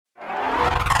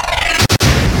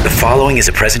The following is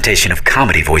a presentation of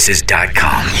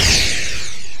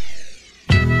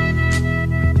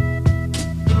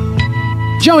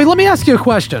ComedyVoices.com. Joey, let me ask you a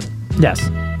question. Yes.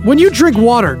 When you drink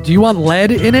water, do you want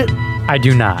lead in it? I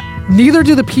do not. Neither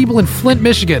do the people in Flint,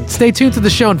 Michigan. Stay tuned to the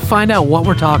show and find out what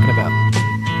we're talking about.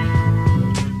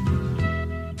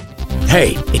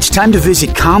 Hey, it's time to visit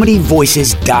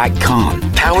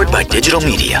ComedyVoices.com. Powered by digital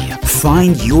media.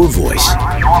 Find your voice.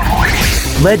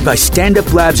 Led by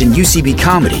Stand-Up Labs and UCB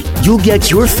Comedy, you'll get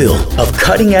your fill of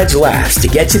cutting-edge laughs to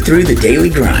get you through the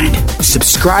daily grind.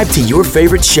 Subscribe to your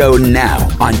favorite show now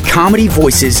on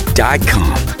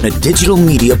ComedyVoices.com, a digital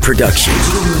media production.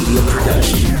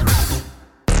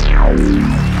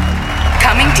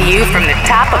 Coming to you from the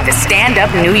top of the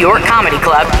Stand-Up New York Comedy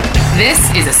Club, this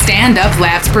is a Stand-Up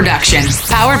Labs production,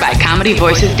 powered by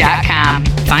ComedyVoices.com.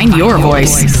 Find your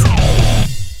voice.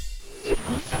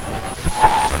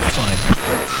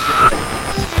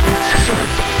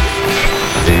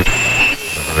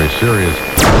 Very serious.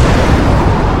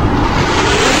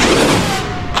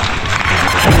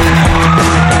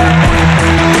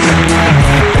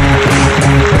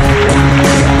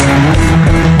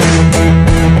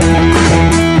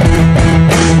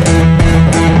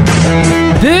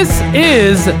 This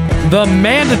is the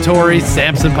mandatory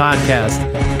Samson podcast,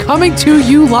 coming to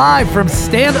you live from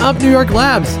Stand Up New York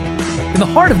Labs in the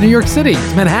heart of New York City,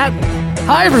 Manhattan.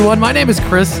 Hi, everyone. My name is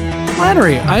Chris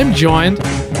Flannery. I am joined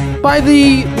by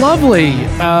the lovely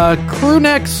crew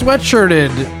neck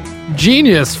sweatshirted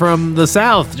genius from the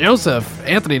South, Joseph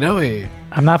Anthony Noe.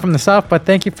 I'm not from the South, but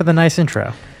thank you for the nice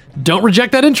intro. Don't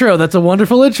reject that intro. That's a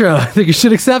wonderful intro. I think you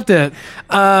should accept it.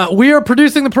 We are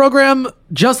producing the program,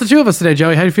 just the two of us today,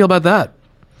 Joey. How do you feel about that?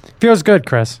 Feels good,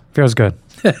 Chris. Feels good.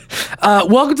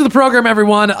 Welcome to the program,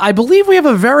 everyone. I believe we have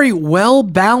a very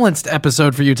well-balanced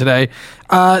episode for you today.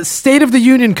 State of the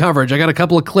Union coverage. I got a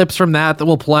couple of clips from that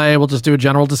we'll play. We'll just do a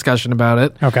general discussion about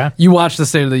it. Okay. You watched the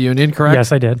State of the Union, correct?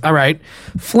 Yes, I did. All right.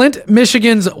 Flint,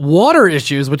 Michigan's water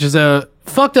issues, which is a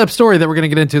fucked up story that we're going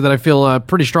to get into that I feel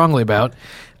pretty strongly about.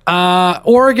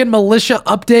 Oregon militia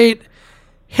update.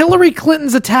 Hillary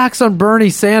Clinton's attacks on Bernie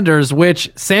Sanders,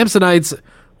 which Samsonites,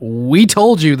 we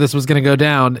told you this was going to go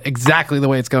down exactly the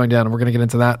way it's going down, and we're going to get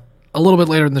into that a little bit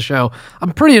later in the show.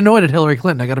 I'm pretty annoyed at Hillary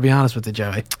Clinton, I got to be honest with you,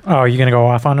 Joey. Oh, are you going to go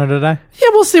off on her today? Yeah,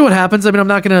 we'll see what happens. I mean, I'm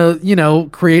not going to,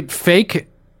 create fake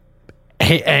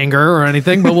anger or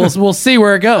anything, but we'll see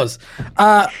where it goes.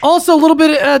 Also, a little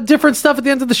bit different stuff at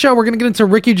the end of the show. We're going to get into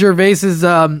Ricky Gervais's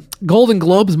Golden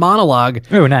Globes monologue.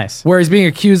 Oh, nice. Where he's being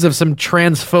accused of some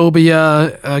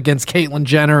transphobia against Caitlyn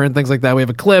Jenner and things like that. We have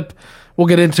a clip. We'll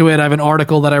get into it. I have an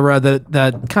article that I read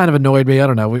that kind of annoyed me. I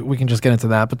don't know. We can just get into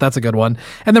that, but that's a good one.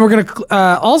 And then we're going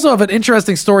to also have an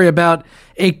interesting story about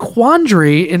a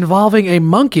quandary involving a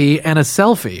monkey and a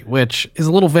selfie, which is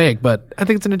a little vague, but I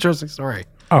think it's an interesting story.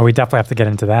 Oh, we definitely have to get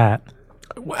into that.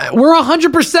 We're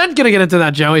 100% going to get into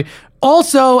that, Joey.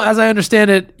 Also, as I understand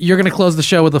it, you're going to close the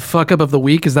show with the fuck up of the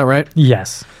week. Is that right?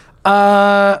 Yes.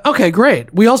 Okay,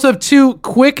 great. We also have two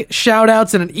quick shout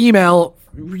outs and an email.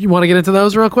 You want to get into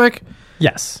those real quick?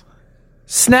 Yes.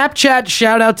 Snapchat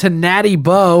shout out to Natty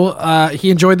Bo. He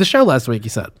enjoyed the show last week, he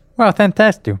said. Well,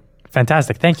 fantastic.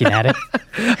 Fantastic. Thank you, Natty.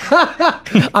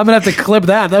 I'm going to have to clip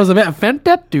that. That was a bit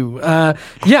fantastic.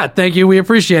 Yeah, thank you. We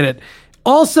appreciate it.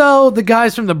 Also, the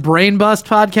guys from the Brain Bust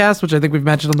podcast, which I think we've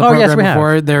mentioned on the program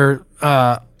before, they're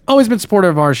always been supportive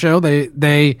of our show.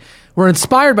 They were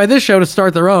inspired by this show to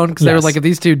start their own because they were like, if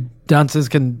these two dunces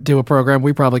can do a program,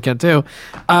 we probably can too.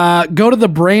 Go to the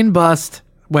Brain Bust.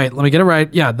 Wait, let me get it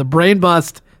right. Yeah,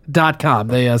 thebrainbust.com.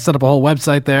 They set up a whole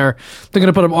website there. They're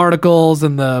going to put up articles,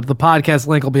 and the podcast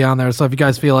link will be on there. So if you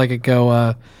guys feel like it,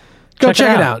 go check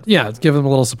it out. Yeah, give them a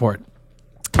little support.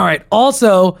 All right.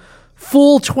 Also,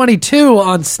 Fool22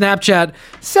 on Snapchat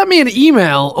sent me an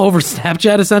email over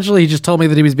Snapchat. Essentially, he just told me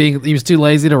that he was too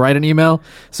lazy to write an email,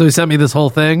 so he sent me this whole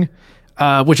thing,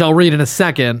 which I'll read in a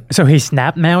second. So he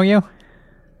snap mail you?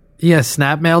 Yeah,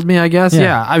 snap mailed me, I guess.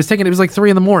 Yeah. I was thinking it was like 3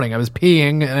 a.m. I was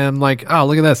peeing, and I'm like, oh,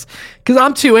 look at this. Because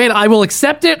I'm too anal. I will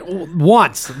accept it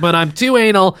once, but I'm too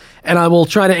anal, and I will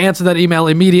try to answer that email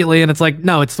immediately, and it's like,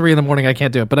 no, it's 3 a.m. I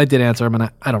can't do it. But I did answer him,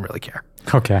 and I don't really care.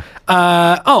 Okay.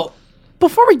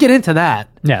 Before we get into that,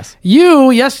 yes, you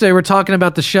yesterday were talking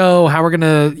about the show, how we're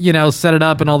gonna, set it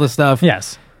up and all this stuff.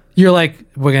 Yes, you're like,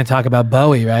 we're gonna talk about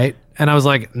Bowie, right? And I was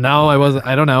like, no, I wasn't.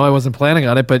 I don't know. I wasn't planning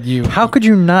on it, but you. How could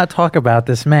you not talk about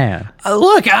this man?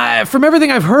 Look, from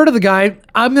everything I've heard of the guy,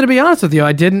 I'm gonna be honest with you.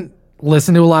 I didn't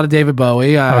listen to a lot of David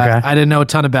Bowie. I didn't know a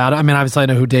ton about it. I mean, obviously I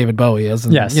know who David Bowie is.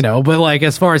 And, yes. But like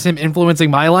as far as him influencing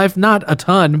my life, not a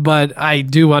ton, but I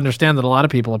do understand that a lot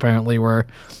of people apparently were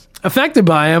affected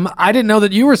by him. I didn't know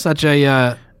that you were such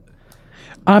a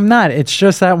I'm not. It's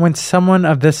just that when someone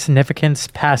of this significance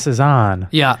passes on,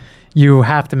 Yeah. you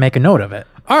have to make a note of it.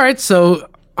 All right. So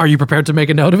are you prepared to make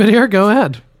a note of it here? Go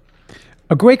ahead.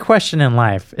 A great question in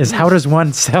life is how does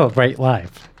one celebrate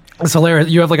life? It's hilarious.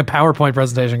 You have like a PowerPoint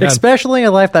presentation. Go ahead. Especially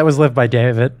a life that was lived by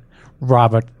David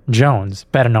Robert Jones,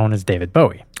 better known as David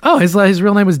Bowie. Oh, his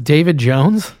real name was David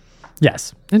Jones?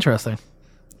 Yes. Interesting.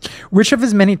 Which of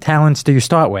his many talents do you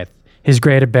start with? His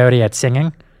great ability at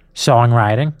singing,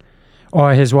 songwriting,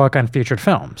 or his work on featured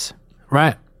films?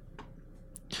 Right.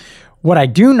 What I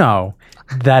do know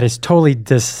that is totally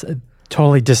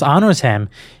dishonors him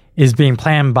is being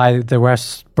planned by the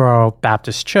Westboro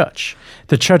Baptist Church.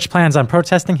 The church plans on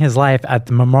protesting his life at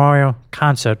the memorial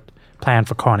concert planned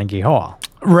for Carnegie Hall.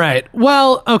 Right.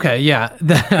 Well, okay, yeah.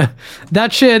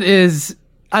 That shit is,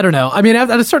 I don't know. I mean, at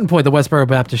a certain point, the Westboro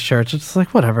Baptist Church, it's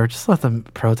like, whatever, just let them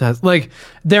protest. Like,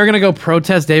 they're going to go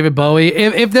protest David Bowie.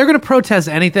 If they're going to protest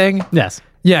anything, Yes.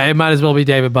 yeah, it might as well be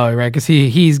David Bowie, right? Because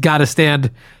he's got to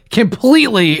stand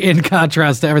completely in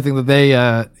contrast to everything that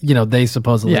they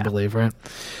supposedly believe, right?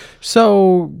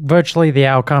 So virtually the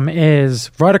outcome is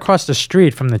right across the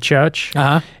street from the church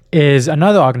is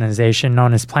another organization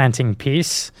known as Planting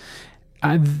Peace.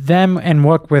 Them and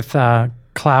work with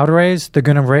Cloud Raise. They're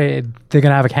gonna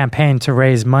have a campaign to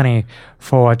raise money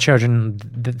for children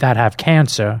that have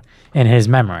cancer in his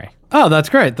memory. Oh, that's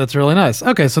great. That's really nice.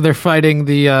 Okay, so they're fighting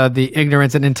the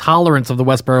ignorance and intolerance of the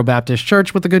Westboro Baptist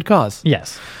Church with a good cause.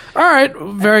 Yes. All right,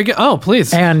 very good. Oh,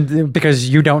 please. And because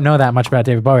you don't know that much about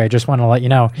David Bowie, I just want to let you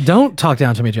know. Don't talk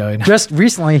down to me, Joey. Just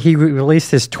recently, he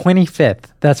released his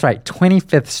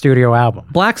 25th studio album.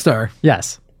 Black Star.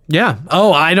 Yes. Yeah.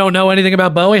 Oh, I don't know anything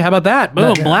about Bowie. How about that?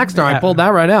 Boom, Black Star. I pulled that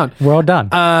right out. Well done.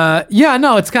 Yeah,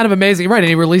 no, it's kind of amazing. Right, and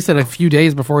he released it a few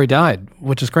days before he died,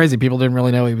 which is crazy. People didn't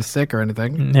really know he was sick or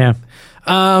anything. Yeah.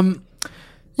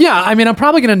 Yeah, I mean, I'm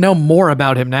probably going to know more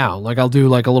about him now. Like, I'll do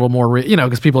like a little more,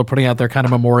 because people are putting out their kind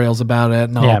of memorials about it.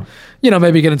 And I'll,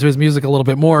 maybe get into his music a little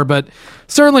bit more. But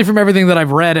certainly from everything that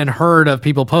I've read and heard of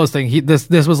people posting, this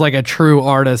was like a true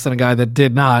artist and a guy that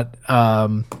did not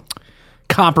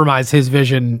compromise his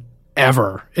vision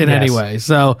ever in any way.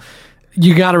 So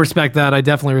you got to respect that. I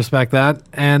definitely respect that.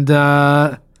 And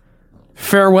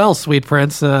farewell, sweet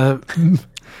prince.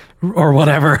 Or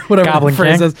whatever Goblin the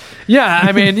phrase King. is. Yeah,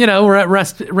 I mean,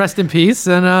 rest in peace,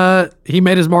 and he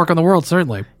made his mark on the world,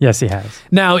 certainly. Yes, he has.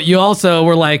 Now, you also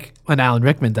were like, when Alan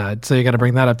Rickman died, so you got to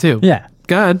bring that up too. Yeah.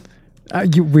 Go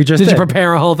ahead. We just Did you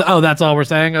prepare a whole oh, that's all we're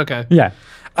saying? Okay. Yeah.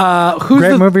 Who's Great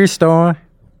the movie store.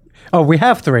 Oh, we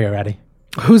have 3 already.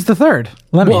 Who's the third?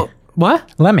 Lemmy. Well, what?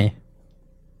 Lemmy.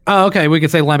 Oh, okay. We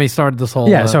could say Lemmy started this whole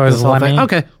Yeah, so this is whole Lemmy. thing.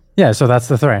 Okay. Yeah, so that's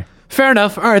the 3. Fair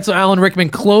enough. All right, so Alan Rickman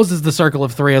closes the circle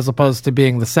of 3 as opposed to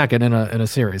being the second in a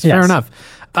series. Yes. Fair enough.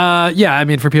 Yeah, I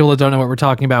mean, for people that don't know what we're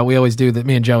talking about, we always do that.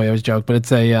 Me and Joey always joke, but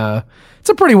it's a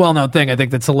pretty well known thing. I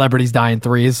think that celebrities die in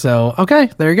 3s. So okay,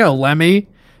 there you go. Lemmy,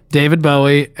 David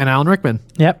Bowie, and Alan Rickman.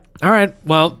 Yep. All right.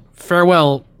 Well,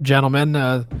 farewell,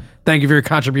 gentlemen. Thank you for your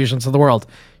contributions to the world.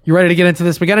 You ready to get into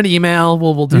this? We got an email.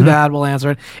 We'll do that. We'll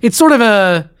answer it. It's sort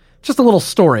of just a little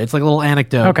story. It's like a little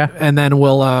anecdote. Okay. And then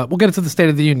we'll get into the State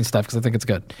of the Union stuff because I think it's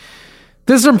good.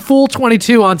 This is from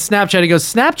Fool22 on Snapchat. He goes,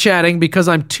 Snapchatting because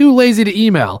I'm too lazy to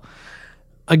email.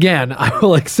 Again, I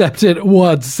will accept it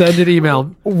once. Send an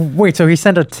email. Wait, so he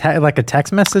sent a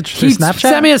text message through He Snapchat?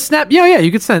 sent me a snap. Yeah,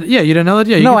 you could send. Yeah, you didn't know that?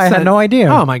 Yeah, you No, could I had send- no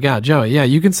idea. Oh my God, Joey. Yeah,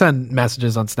 you can send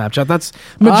messages on Snapchat. That's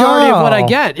majority of what I Oh.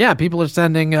 get. Yeah, people are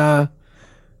sending,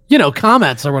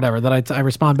 comments or whatever that I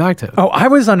respond back to. Oh, I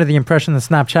was under the impression that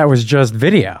Snapchat was just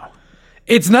video.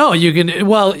 It's no, you can.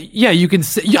 Well, yeah, you can.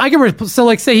 I can. So,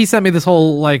 like, say he sent me this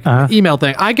whole email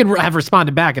thing. I could have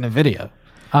responded back in a video,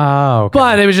 Oh, okay.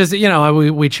 but it was just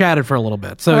we chatted for a little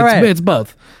bit. So All right. it's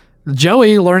both.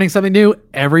 Joey learning something new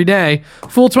every day.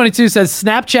 Fool22 says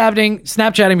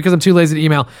Snapchatting because I'm too lazy to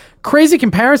email. Crazy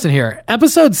comparison here.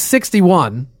 Episode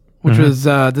 61. Which was,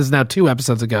 this is now 2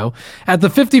 episodes ago. At the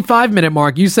 55-minute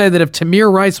mark, you say that if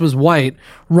Tamir Rice was white,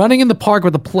 running in the park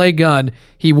with a play gun,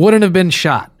 he wouldn't have been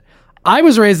shot. I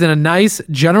was raised in a nice,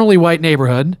 generally white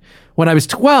neighborhood. When I was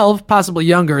 12, possibly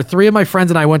younger, 3 of my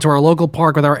friends and I went to our local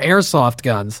park with our airsoft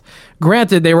guns.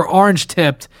 Granted, they were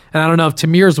orange-tipped, and I don't know if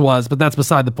Tamir's was, but that's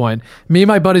beside the point. Me and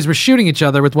my buddies were shooting each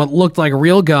other with what looked like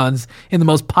real guns in the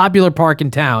most popular park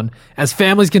in town, as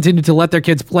families continued to let their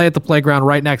kids play at the playground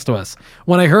right next to us.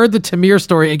 When I heard the Tamir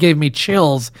story, it gave me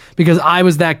chills because I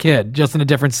was that kid, just in a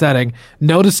different setting.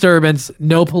 No disturbance,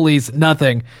 no police,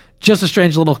 nothing. Just a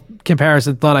strange little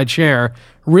comparison thought I'd share.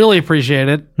 Really appreciate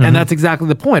it. And that's exactly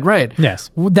the point, right?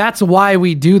 Yes. That's why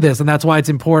we do this. And that's why it's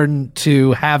important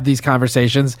to have these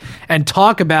conversations and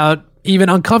talk about even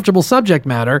uncomfortable subject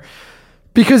matter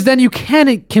Because then you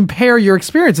can compare your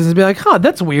experiences and be like,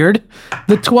 that's weird.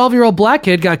 The 12-year-old black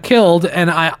kid got killed,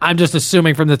 and I'm just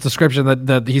assuming from this description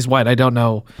that he's white. I don't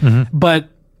know. Mm-hmm. But,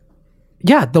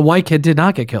 yeah, the white kid did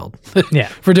not get killed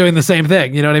for doing the same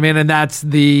thing. You know what I mean? And that's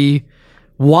the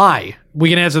why. We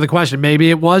can answer the question. Maybe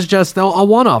it was just a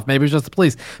one-off. Maybe it was just the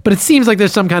police. But it seems like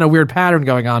there's some kind of weird pattern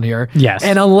going on here. Yes.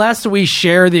 And unless we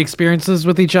share the experiences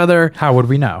with each other... How would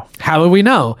we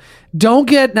know? Don't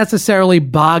get necessarily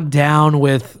bogged down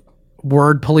with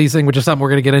word policing, which is something we're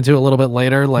going to get into a little bit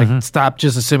later. Like, stop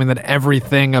just assuming that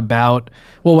everything about...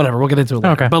 Well, whatever. We'll get into it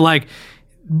later. Okay. But, like,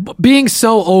 being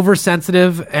so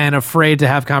oversensitive and afraid to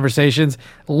have conversations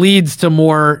leads to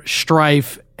more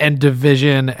strife and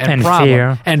division and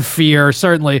problem. And fear,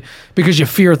 certainly, because you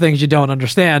fear things you don't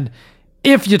understand.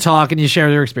 If you talk and you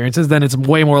share your experiences, then it's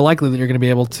way more likely that you're going to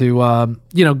be able to,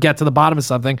 get to the bottom of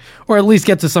something, or at least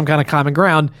get to some kind of common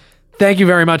ground. Thank you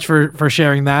very much for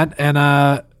sharing that, and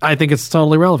I think it's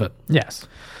totally relevant. Yes.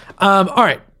 All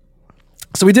right.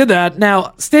 So we did that.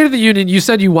 Now, State of the Union, you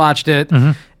said you watched it.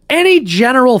 Mm-hmm. Any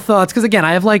general thoughts? Because, again,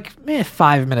 I have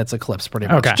 5 minutes of clips pretty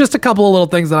much. Okay. Just a couple of little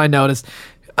things that I noticed.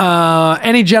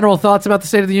 Any general thoughts about the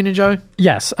State of the Union, Joey?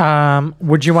 Yes.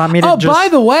 Would you want me to by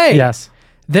the way. Yes.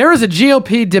 There is a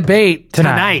GOP debate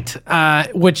tonight,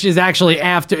 which is actually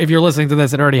after, if you're listening to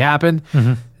this, it already happened.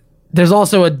 Mm-hmm. There's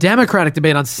also a Democratic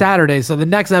debate on Saturday, so the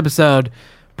next episode,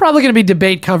 probably going to be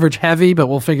debate coverage heavy, but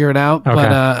we'll figure it out. Okay.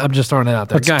 But I'm just throwing it out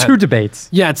there. It's 2 debates.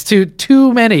 Yeah, it's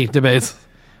too many debates.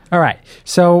 All right.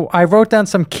 So I wrote down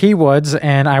some keywords,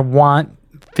 and I want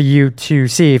for you to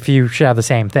see if you share the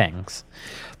same things.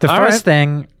 The first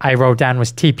thing I wrote down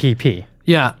was TPP.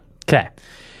 Yeah. Okay.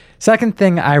 Second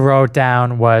thing I wrote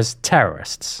down was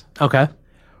terrorists. Okay.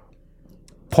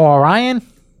 Paul Ryan,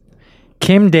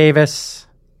 Kim Davis,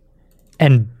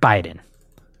 and Biden.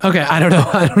 Okay, I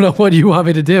don't know what you want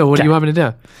me to do. What do you want me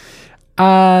to do?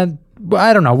 I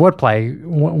don't know. What play?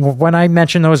 When I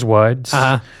mentioned those words,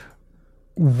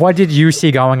 what did you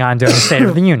see going on during the State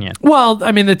of the Union? Well,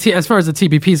 I mean, as far as the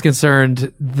TPP is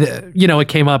concerned, it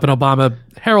came up and Obama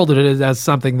heralded it as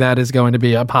something that is going to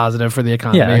be a positive for the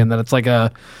economy, and that it's like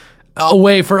a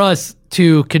way for us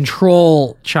to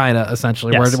control China,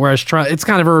 essentially. Yes. Whereas Trump, it's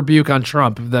kind of a rebuke on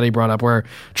Trump that he brought up, where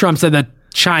Trump said that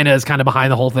China is kind of behind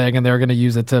the whole thing and they're going to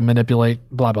use it to manipulate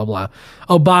blah, blah, blah.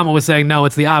 Obama was saying, no,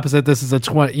 it's the opposite. This is a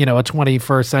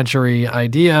 21st century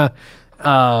idea.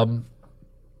 And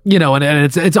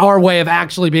it's our way of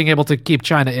actually being able to keep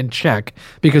China in check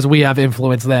because we have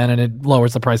influence then and it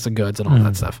lowers the price of goods and all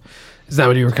that stuff. Is that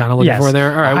what you were kind of looking for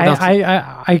there? All right.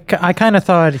 I kind of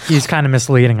thought he's kind of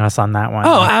misleading us on that one.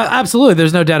 Oh, absolutely.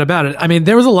 There's no doubt about it. I mean,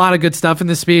 there was a lot of good stuff in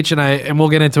this speech, and we'll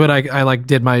get into it. I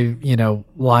did my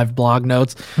live blog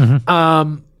notes.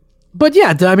 Mm-hmm. But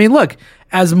yeah, I mean, look,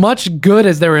 as much good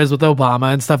as there is with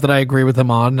Obama and stuff that I agree with him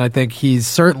on, I think he's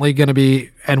certainly going to be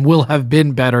and will have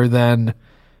been better than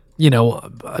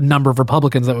a number of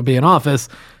Republicans that would be in office.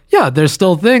 Yeah, there's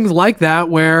still things like that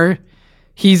where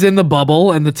he's in the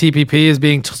bubble and the TPP is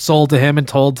being sold to him and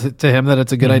told to him that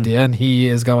it's a good idea and he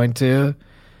is going to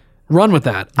run with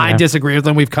that. Yeah. I disagree with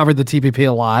him. We've covered the TPP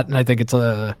a lot and I think it's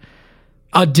a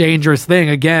dangerous thing.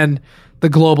 Again, the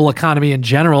global economy in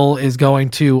general is going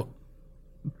to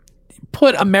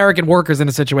put American workers in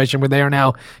a situation where they are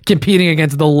now competing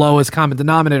against the lowest common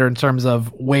denominator in terms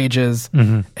of wages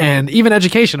and even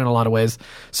education in a lot of ways.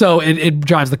 So it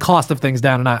drives the cost of things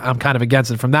down and I'm kind of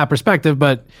against it from that perspective,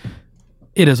 but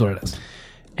it is what it is.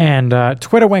 And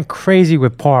Twitter went crazy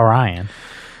with Paul Ryan.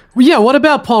 Yeah, what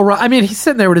about Paul Ryan? I mean, he's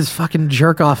sitting there with his fucking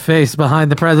jerk-off face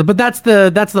behind the president. But that's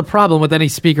the problem with any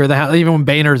speaker. Even when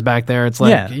Boehner's back there, it's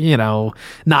like,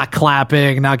 not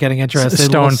clapping, not getting interested.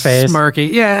 Stone face.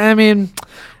 Smirky. Yeah, I mean,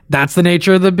 that's the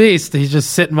nature of the beast. He's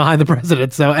just sitting behind the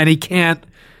president. So, and he can,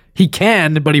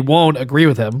 but he won't agree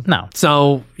with him. No.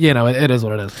 So, it is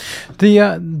what it is.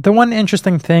 The one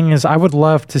interesting thing is I would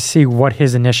love to see what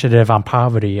his initiative on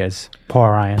poverty is,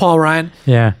 Paul Ryan. Paul Ryan?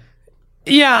 Yeah.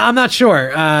 Yeah, I'm not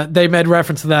sure. They made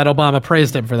reference to that. Obama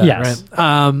praised him for that, yes.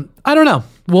 Right? I don't know.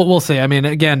 We'll see. I mean,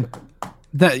 again,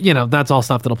 that's all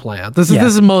stuff that'll play out. This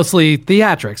is mostly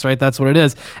theatrics, right? That's what it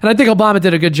is. And I think Obama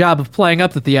did a good job of playing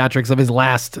up the theatrics of his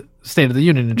last State of the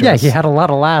Union address. Yeah, he had a lot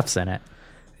of laughs in it.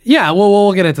 Yeah, well,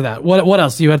 we'll get into that. What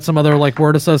else? You had some other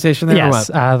word association there? Yes,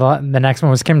 the next one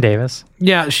was Kim Davis.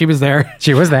 Yeah, she was there.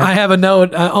 She was there. I have a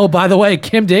note. By the way,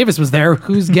 Kim Davis was there.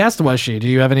 Whose guest was she? Do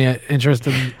you have any interest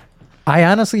in... I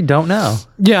honestly don't know.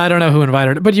 Yeah, I don't know who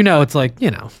invited her. But it's like,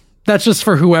 that's just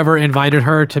for whoever invited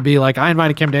her to be like, I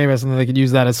invited Kim Davis, and then they could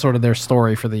use that as sort of their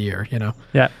story for the year,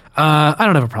 Yeah. I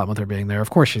don't have a problem with her being there. Of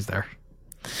course she's there.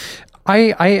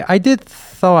 I did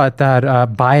thought that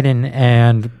Biden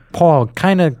and Paul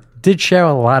kind of did share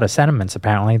a lot of sentiments.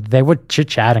 Apparently, they were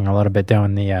chit-chatting a little bit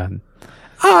during the.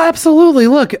 Oh, absolutely!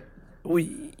 Look,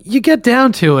 you get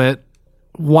down to it.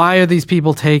 Why are these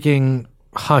people taking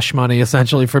hush money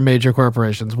essentially from major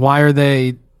corporations? Why are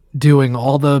they doing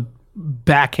all the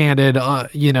backhanded,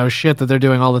 shit that they're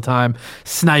doing all the time,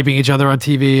 sniping each other on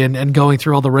TV and going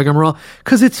through all the rigmarole?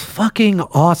 Because it's fucking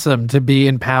awesome to be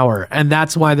in power, and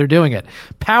that's why they're doing it.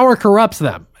 Power corrupts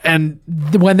them. And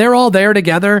when they're all there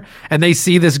together and they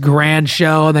see this grand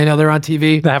show and they know they're on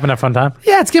TV, they're having a fun time.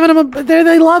 Yeah, it's giving them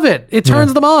they love it. It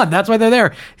turns them on. That's why they're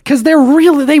there. Because they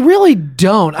really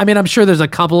don't. I mean, I'm sure there's a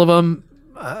couple of them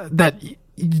that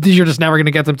you're just never going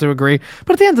to get them to agree.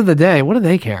 But at the end of the day, what do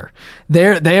they care?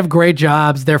 They have great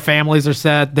jobs. Their families are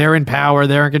set. They're in power.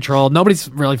 They're in control. Nobody's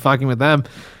really fucking with them.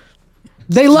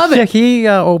 They love it.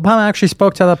 Yeah, Obama actually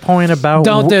spoke to the point about...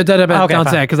 Don't say it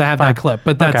because I have that clip.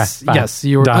 But that's... Okay, yes,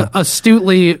 you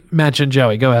astutely mentioned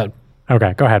Joey. Go ahead.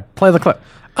 Okay, go ahead. Play the clip.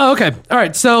 Oh, okay. All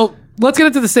right, so let's get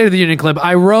into the State of the Union clip.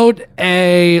 I wrote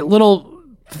a little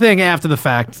thing after the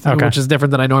fact, which is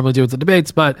different than I normally do with the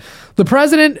debates, but the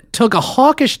president took a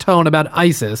hawkish tone about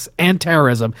ISIS and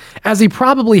terrorism, as he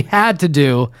probably had to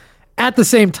do. At the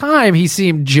same time, he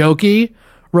seemed jokey,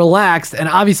 relaxed, and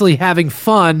obviously having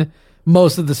fun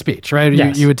most of the speech, right?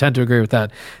 Yes. You would tend to agree with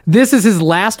that. This is his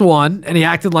last one, and he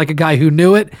acted like a guy who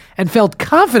knew it and felt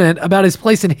confident about his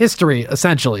place in history,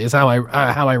 essentially, is how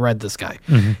I read this guy.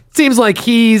 Mm-hmm. Seems like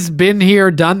he's been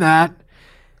here, done that,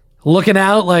 looking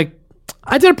out like,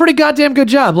 I did a pretty goddamn good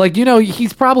job. Like,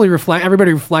 he's probably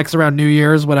everybody reflects around New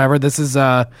Year's, whatever. This is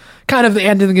kind of the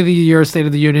ending of the year, State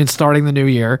of the Union, starting the new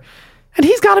year. And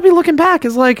he's got to be looking back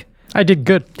as like, I did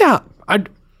good. Yeah,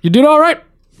 you did all right.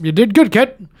 You did good,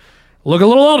 kid. Look a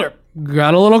little older.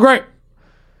 Got a little great.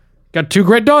 Got 2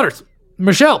 great daughters.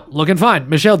 Michelle, looking fine.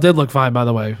 Michelle did look fine, by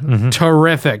the way. Mm-hmm.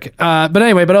 Terrific. But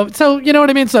anyway, so you know what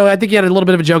I mean? So I think he had a little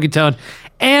bit of a jokey tone.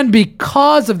 And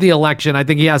because of the election, I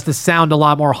think he has to sound a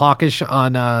lot more hawkish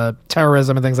on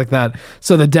terrorism and things like that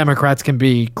so the Democrats can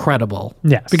be credible.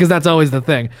 Yes. Because that's always the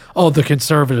thing. Oh, the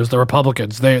conservatives, the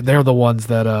Republicans, they're the ones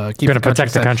that keep going to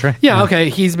protect the country. Yeah, okay.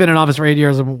 He's been in office for 8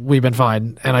 years and we've been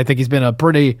fine. And I think he's been a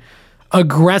pretty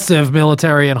aggressive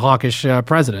military and hawkish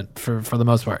president for the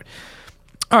most part.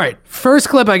 All right, first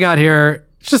clip I got here,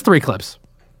 it's just 3 clips.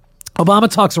 Obama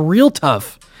talks real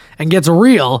tough and gets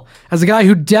real as a guy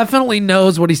who definitely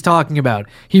knows what he's talking about.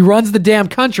 He runs the damn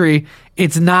country.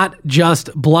 It's not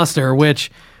just bluster,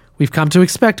 which we've come to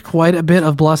expect quite a bit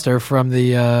of bluster from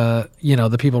the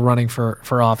the people running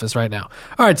for office right now.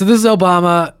 All right, so this is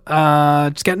Obama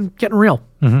just getting real.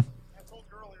 Mm-hmm.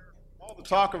 The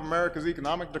talk of America's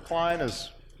economic decline is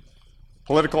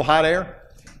political hot air.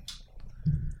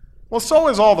 Well, so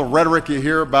is all the rhetoric you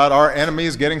hear about our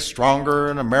enemies getting stronger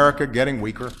and America getting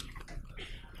weaker.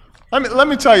 Let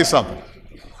me tell you something.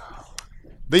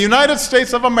 The United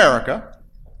States of America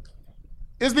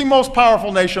is the most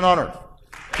powerful nation on earth.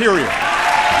 Period.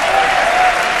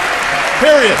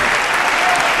 Period.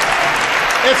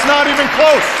 It's not even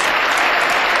close.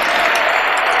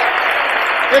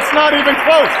 It's not even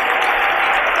close.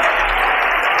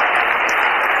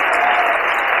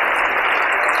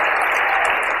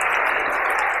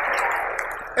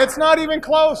 It's not even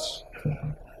close.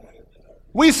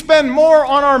 We spend more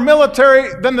on our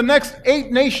military than the next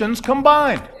 8 nations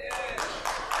combined.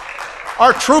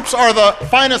 Our troops are the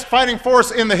finest fighting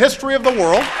force in the history of the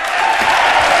world.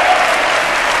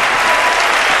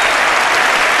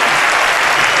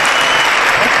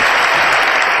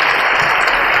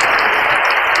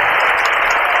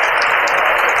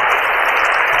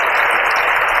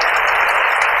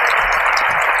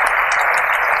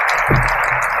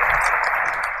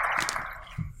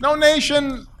 No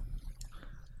nation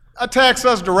attacks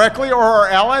us directly or our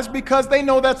allies because they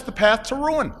know that's the path to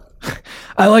ruin.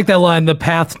 I like that line, the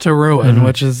path to ruin,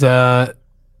 which is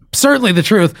certainly the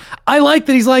truth. I like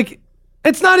that he's like,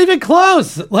 it's not even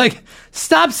close. Like,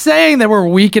 stop saying that we're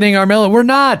weakening our military. We're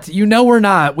not. We're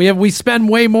not. We spend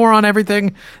way more on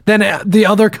everything than the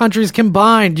other countries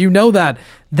combined. You know that.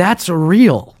 That's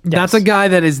real. Yes. That's a guy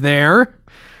that is there.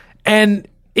 And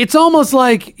it's almost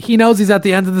like he knows he's at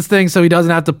the end of this thing, so he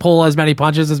doesn't have to pull as many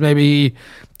punches as maybe he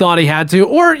thought he had to.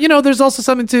 Or, there's also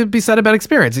something to be said about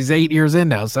experience. He's 8 years in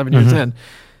now, 7 years in.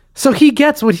 So he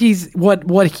gets what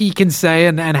he can say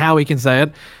and how he can say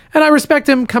it. And I respect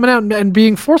him coming out and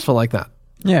being forceful like that.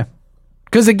 Yeah.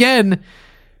 Because again,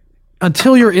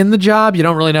 until you're in the job, you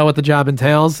don't really know what the job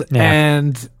entails. Yeah.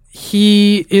 And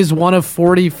he is one of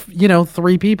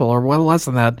 43 people, or well less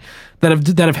than that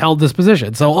have held this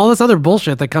position. So all this other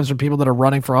bullshit that comes from people that are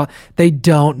running for office, they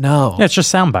don't know. Yeah, it's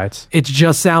just sound bites. It's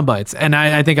just sound bites. And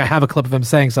I think I have a clip of him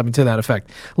saying something to that effect.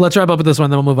 Let's wrap up with this one,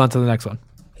 then we'll move on to the next one.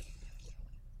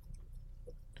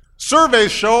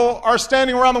 Surveys show our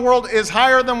standing around the world is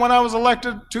higher than when I was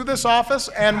elected to this office,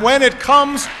 and when it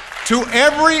comes to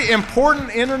every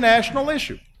important international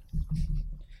issue.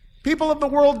 People of the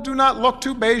world do not look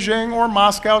to Beijing or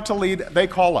Moscow to lead, they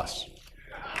call us.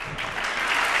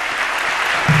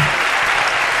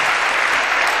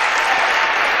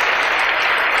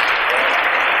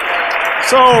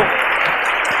 So,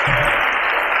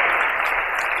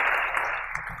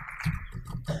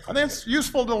 I think it's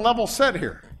useful to level set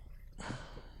here.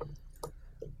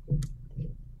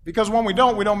 Because when we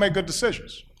don't make good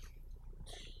decisions.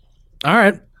 All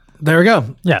right. There we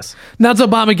go. Yes. Now it's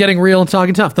Obama getting real and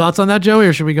talking tough. Thoughts on that, Joey,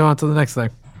 or should we go on to the next thing?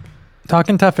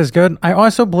 Talking tough is good. I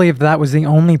also believe that was the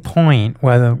only point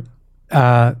where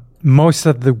most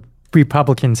of the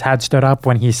Republicans had stood up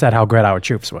when he said how great our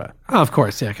troops were. Oh, of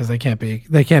course, yeah, because they can't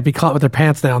be caught with their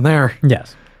pants down there.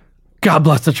 Yes. God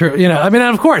bless the troops.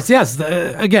 Of course, yes.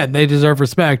 Again, they deserve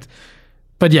respect.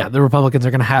 But yeah, the Republicans are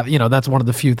going to have, that's one of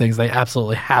the few things they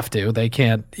absolutely have to. They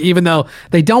can't, even though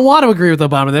they don't want to agree with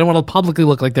Obama, they don't want to publicly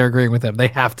look like they're agreeing with him. They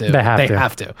have to. They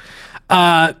have to.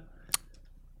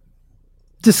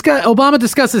 Obama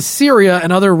discusses Syria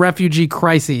and other refugee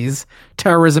crises,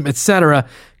 terrorism, etc.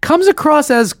 Comes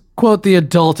across as, quote, the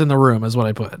adult in the room is what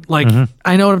I put.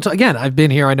 I know what again, I've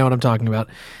been here. I know what I'm talking about.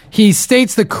 He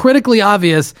states the critically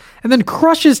obvious and then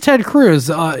crushes Ted Cruz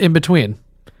in between.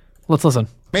 Let's listen.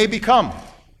 May become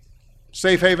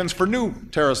safe havens for new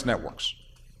terrorist networks.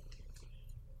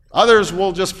 Others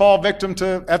will just fall victim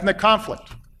to ethnic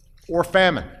conflict or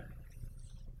famine,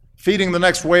 feeding the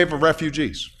next wave of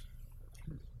refugees.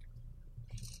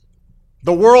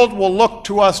 The world will look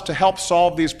to us to help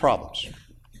solve these problems.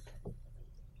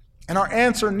 And our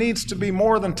answer needs to be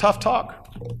more than tough talk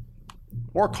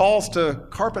or calls to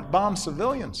carpet bomb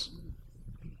civilians.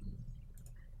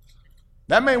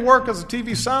 That may work as a TV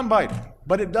soundbite,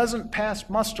 but it doesn't pass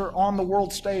muster on the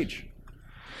world stage.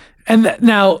 And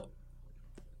now,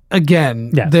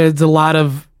 again, there's a lot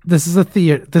of this is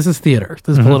theater. This is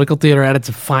political theater at its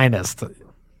finest.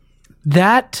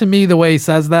 That, to me, the way he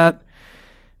says that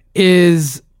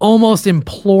is almost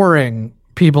imploring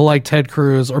people like Ted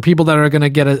Cruz or people that are going to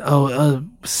get a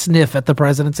sniff at the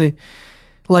presidency,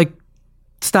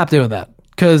 stop doing that,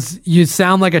 because you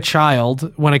sound like a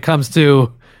child when it comes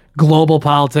to global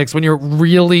politics. When you're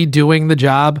really doing the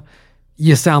job,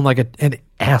 you sound like an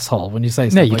asshole when you say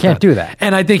something. No, you can't do that.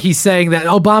 And I think he's saying that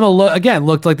Obama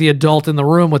looked like the adult in the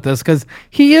room with this, because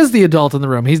he is the adult in the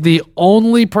room. He's the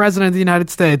only president of the United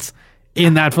States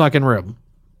in that fucking room.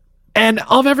 And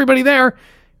of everybody there,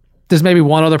 there's maybe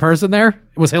one other person there.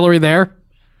 Was Hillary there?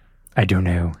 I don't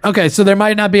know. Okay, so there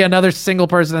might not be another single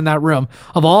person in that room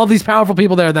of all these powerful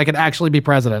people there that could actually be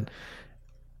president.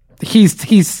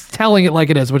 He's telling it like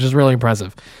it is, which is really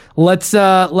impressive. Let's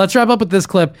wrap up with this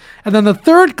clip, and then the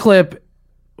third clip,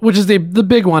 which is the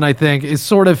big one, I think, is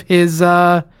sort of his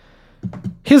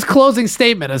closing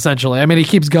statement. Essentially, I mean, he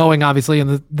keeps going, obviously,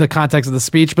 in the context of the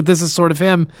speech, but this is sort of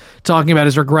him talking about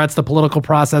his regrets, the political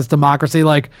process, democracy.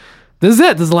 This is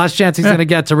it. This is the last chance he's going to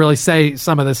get to really say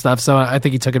some of this stuff. So I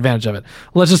think he took advantage of it.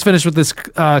 Let's just finish with this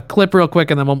clip real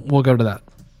quick, and then we'll go to that.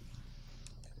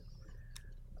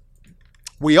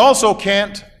 We also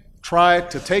can't try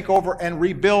to take over and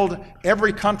rebuild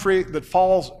every country that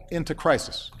falls into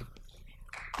crisis,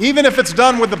 even if it's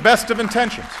done with the best of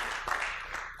intentions.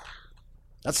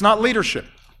 That's not leadership.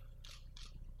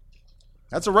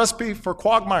 That's a recipe for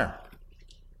quagmire,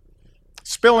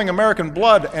 spilling American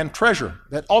blood and treasure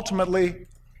that ultimately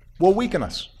will weaken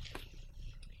us.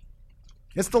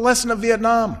 It's the lesson of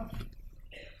Vietnam.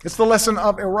 It's the lesson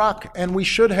of Iraq, and we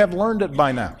should have learned it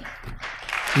by now.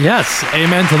 Yes,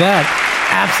 amen to that.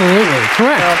 Absolutely.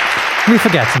 Correct. We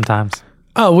forget sometimes.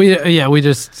 Oh, we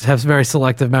just have very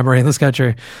selective memory in this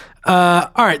country.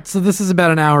 All right, so this is about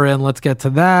an hour in. Let's get to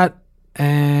that.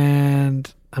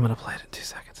 And I'm going to play it in 2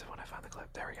 seconds when I find the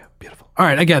clip. There we go. Beautiful. All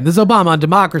right, again, this is Obama on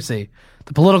democracy,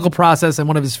 the political process, and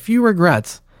one of his few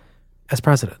regrets as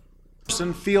president.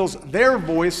 Person feels their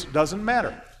voice doesn't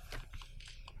matter,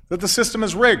 that the system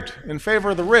is rigged in favor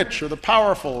of the rich or the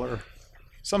powerful or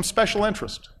some special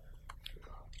interest.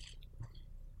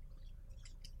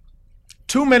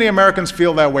 Too many Americans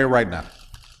feel that way right now.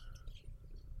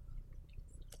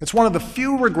 It's one of the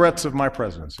few regrets of my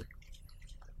presidency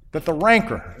that the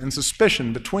rancor and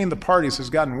suspicion between the parties has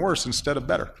gotten worse instead of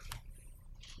better.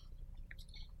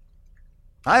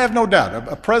 I have no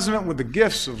doubt a president with the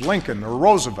gifts of Lincoln or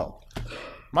Roosevelt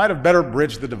might have better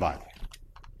bridged the divide.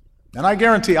 And I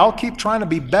guarantee I'll keep trying to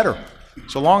be better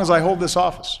so long as I hold this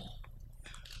office.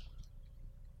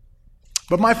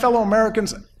 But my fellow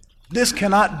Americans, this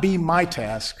cannot be my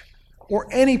task or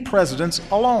any president's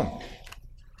alone.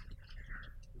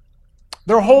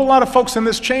 There are a whole lot of folks in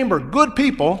this chamber, good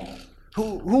people,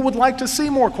 who would like to see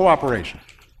more cooperation,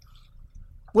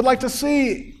 would like to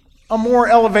see a more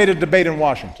elevated debate in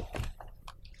Washington,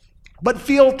 but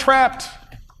feel trapped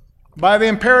by the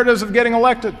imperatives of getting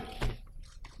elected,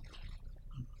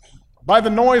 by the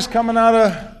noise coming out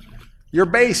of your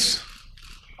base.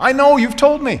 I know, you've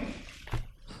told me.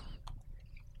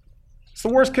 It's the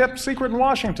worst kept secret in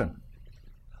Washington.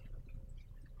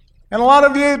 And a lot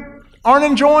of you aren't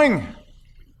enjoying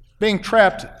being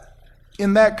trapped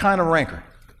in that kind of rancor.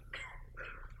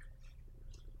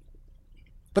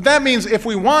 But that means if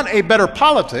we want a better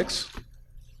politics,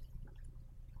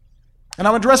 and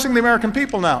I'm addressing the American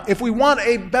people now, if we want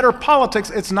a better politics,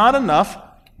 it's not enough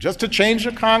just to change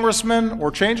a congressman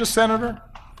or change a senator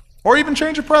or even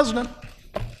change a president.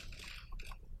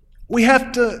 We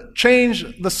have to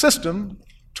change the system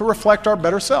to reflect our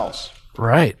better selves.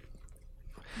 Right.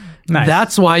 Nice.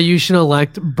 That's why you should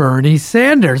elect Bernie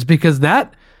Sanders, because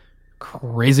that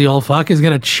crazy old fuck is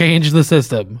going to change the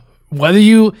system.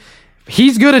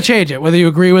 He's going to change it, whether you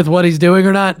agree with what he's doing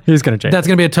or not. He's going to change. That's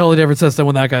going to be a totally different system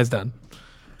when that guy's done.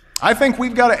 I think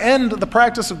we've got to end the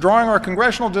practice of drawing our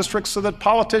congressional districts so that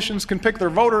politicians can pick their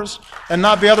voters and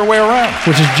not the other way around.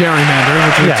 Which is gerrymandering,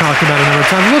 which we've talked about a number of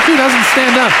times. Look who doesn't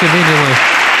stand up conveniently.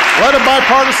 Let a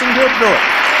bipartisan group do it.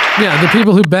 Yeah, the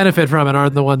people who benefit from it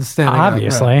aren't the ones standing up.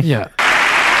 Obviously. Right. Yeah.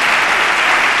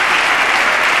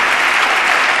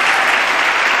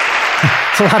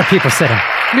 It's a lot of people sitting.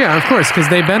 Yeah, of course, because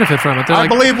they benefit from it. They're I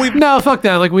believe we... No, fuck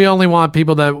that. Like, we only want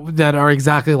people that are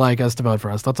exactly like us to vote for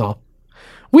us. That's all.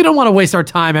 We don't want to waste our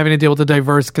time having to deal with a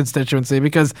diverse constituency,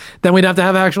 because then we'd have to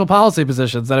have actual policy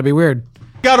positions. That'd be weird.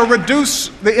 We've got to reduce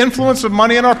the influence of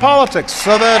money in our politics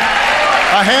so that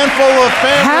a handful of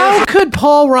families... How could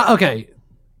Paul Ryan... Okay,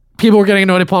 people were getting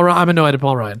annoyed at Paul Ryan. I'm annoyed at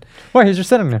Paul Ryan. Well, he's just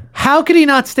sitting there. How could he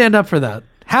not stand up for that?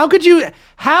 How could you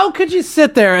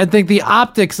sit there and think the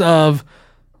optics of,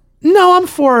 no, I'm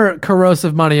for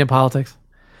corrosive money in politics?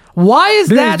 Why is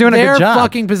that their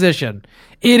fucking position?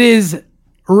 It is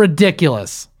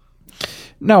ridiculous.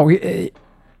 No,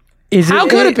 how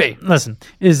could it be? Listen,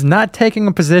 is not taking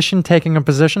a position taking a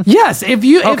position? Yes.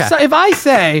 If I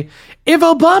say, if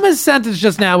Obama's sentence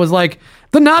just now was like,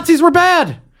 the Nazis were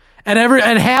bad,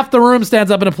 and half the room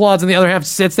stands up and applauds and the other half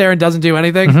sits there and doesn't do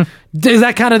anything, is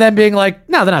that kind of them being like,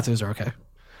 no, the Nazis are okay?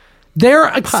 They're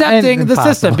accepting the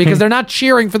system because they're not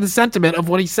cheering for the sentiment of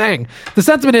what he's saying. The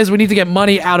sentiment is we need to get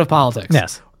money out of politics.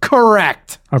 Yes.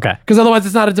 Correct. Okay. Because otherwise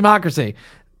it's not a democracy.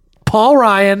 Paul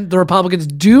Ryan, the Republicans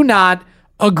do not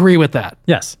agree with that.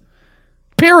 Yes.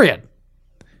 Period.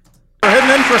 Hidden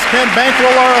interests can't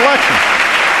bankroll our election.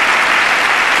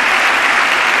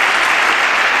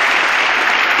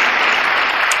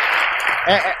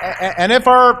 And if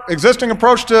our existing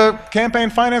approach to campaign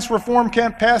finance reform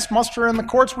can't pass muster in the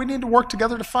courts, we need to work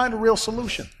together to find a real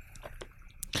solution.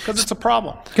 Because it's a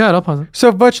problem. Go ahead, I'll pause it.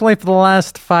 So virtually for the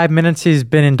last 5 minutes, he's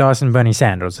been endorsing Bernie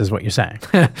Sanders, is what you're saying.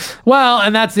 Well,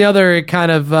 and that's the other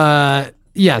kind of,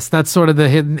 yes, that's sort of the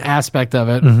hidden aspect of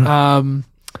it.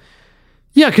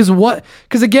 Yeah,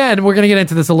 because again, we're going to get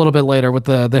into this a little bit later with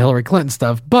the Hillary Clinton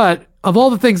stuff, but of all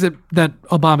the things that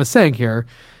Obama's saying here,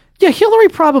 yeah, Hillary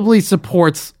probably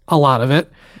supports a lot of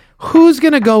it. Who's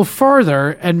going to go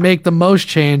further and make the most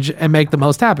change and make the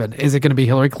most happen? Is it going to be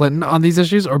Hillary Clinton on these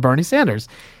issues or Bernie Sanders?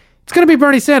 It's going to be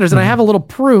Bernie Sanders, and I have a little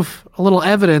proof, a little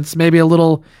evidence, maybe a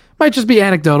little, might just be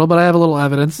anecdotal, but I have a little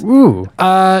evidence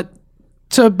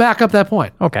to back up that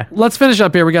point. Okay. Let's finish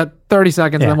up here. We got 30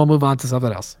 seconds, and then we'll move on to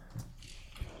something else.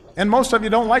 And most of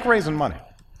you don't like raising money.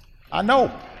 I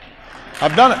know.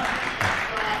 I've done it.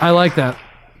 I like that.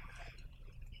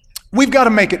 We've got to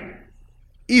make it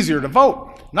easier to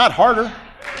vote, not harder.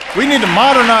 We need to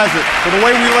modernize it for the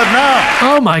way we live now.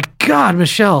 Oh my God,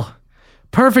 Michelle.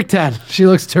 Perfect 10. She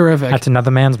looks terrific. That's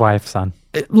another man's wife, son.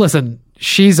 Listen,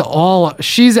 she's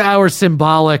our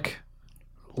symbolic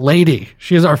lady.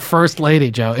 She is our first lady,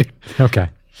 Joey. Okay.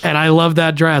 And I love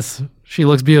that dress. She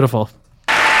looks beautiful.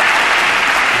 It's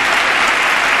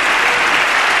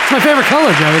my favorite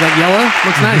color, Joey. That yellow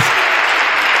looks nice.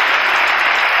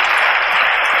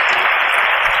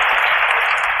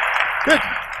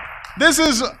 This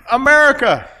is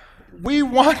America. We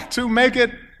want to make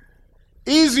it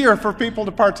easier for people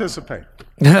to participate.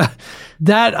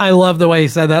 That, I love the way he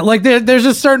said that. Like, there's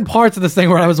just certain parts of this thing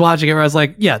where I was watching it where I was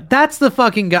like, yeah, that's the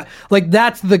fucking guy. Like,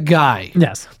 that's the guy.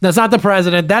 Yes. That's not the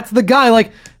president. That's the guy.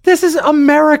 Like, this is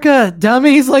America,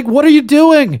 dummies. Like, what are you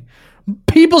doing?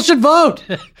 People should vote.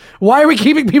 Why are we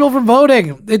keeping people from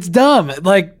voting? It's dumb.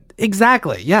 Like,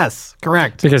 exactly. Yes,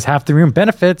 correct. Because half the room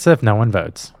benefits if no one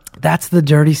votes. That's the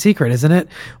dirty secret, isn't it?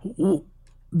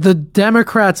 The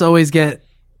Democrats always get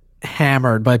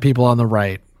hammered by people on the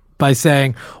right by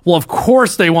saying, well, of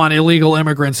course they want illegal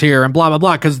immigrants here and blah, blah,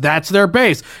 blah, because that's their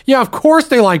base. Yeah, of course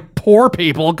they like poor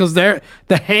people because they're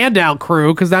the handout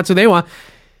crew because that's who they want.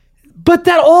 But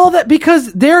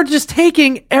because they're just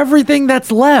taking everything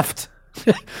that's left.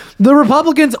 The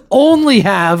Republicans only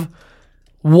have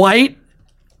white,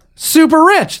 super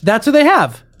rich. That's who they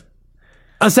have.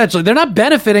 Essentially, they're not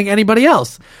benefiting anybody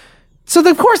else. So,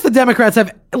 of course, the Democrats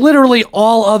have literally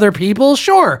all other people.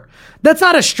 Sure. That's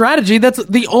not a strategy. That's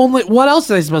the only... What else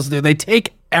are they supposed to do? They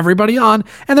take everybody on,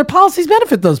 and their policies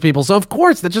benefit those people. So, of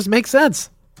course, that just makes sense.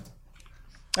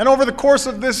 And over the course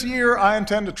of this year, I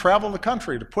intend to travel the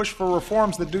country to push for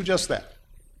reforms that do just that.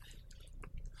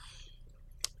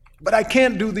 But I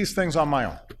can't do these things on my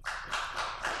own.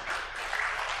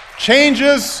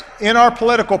 Changes in our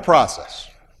political process,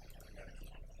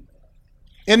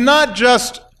 in not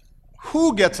just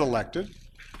who gets elected,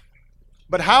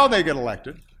 but how they get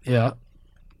elected. Yeah.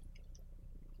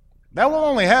 That will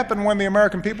only happen when the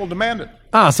American people demand it.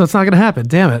 So it's not going to happen.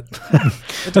 Damn it.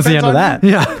 That's the end of that.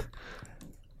 Yeah.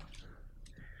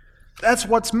 That's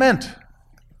what's meant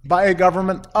by a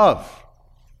government of,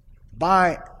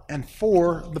 by and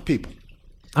for the people.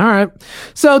 All right.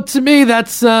 So to me,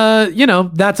 that's, that's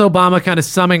Obama kind of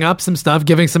summing up some stuff,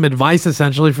 giving some advice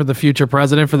essentially for the future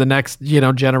president, for the next,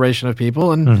 generation of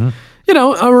people. And,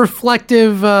 a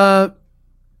reflective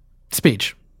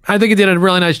speech. I think he did a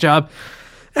really nice job.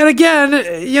 And again,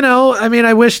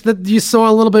 I wish that you saw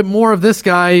a little bit more of this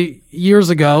guy years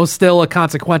ago, still a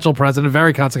consequential president,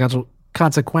 very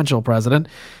consequential president.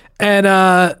 And,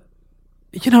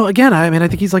 again, I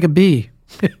think he's like a B.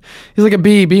 He's like a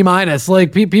B minus.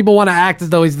 Like people want to act as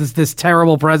though he's this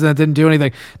terrible president that didn't do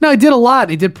anything. No, he did a lot.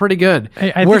 He did pretty good.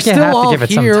 We're still all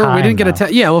here. We didn't get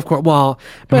a yeah, well, of course. Well,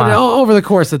 but over the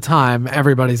course of time,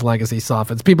 everybody's legacy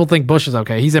softens. People think Bush is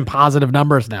okay. He's in positive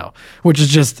numbers now, which is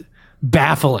just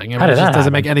baffling. It just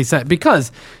doesn't make any sense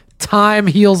because time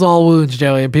heals all wounds,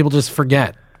 Joey, and people just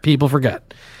forget. People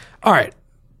forget. All right.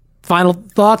 Final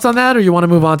thoughts on that, or you want to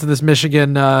move on to this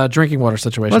Michigan drinking water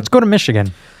situation? Let's go to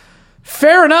Michigan.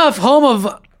 Fair enough. Home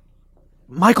of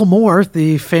Michael Moore,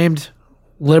 the famed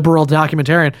liberal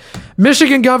documentarian.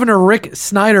 Michigan Governor Rick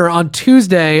Snyder on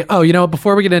Tuesday. Oh,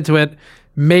 before we get into it,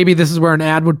 maybe this is where an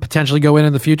ad would potentially go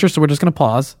in the future, so we're just going to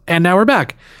pause. And now we're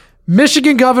back.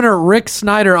 Michigan Governor Rick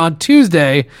Snyder on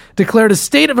Tuesday declared a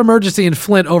state of emergency in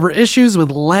Flint over issues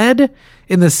with lead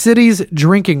in the city's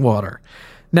drinking water.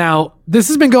 Now, this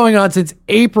has been going on since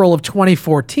April of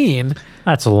 2014.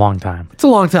 That's a long time. It's a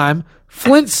long time.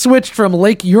 Flint switched from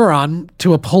Lake Huron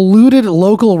to a polluted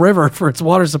local river for its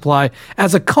water supply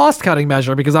as a cost-cutting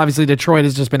measure because obviously Detroit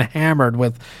has just been hammered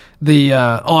with the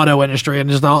auto industry and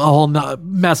just a whole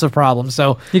mess of problems.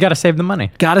 So you got to save the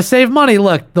money. Got to save money.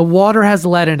 Look, the water has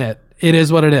lead in it. It is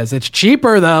what it is. It's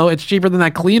cheaper, though. It's cheaper than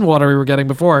that clean water we were getting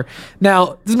before. Now,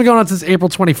 this has been going on since April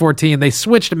 2014. They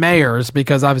switched mayors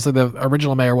because obviously the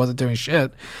original mayor wasn't doing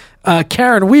shit.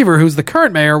 Karen Weaver, who's the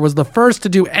current mayor, was the first to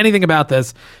do anything about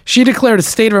this. She declared a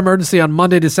state of emergency on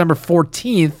Monday, December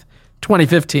 14th,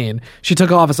 2015. She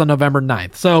took office on November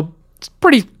 9th. So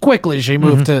pretty quickly she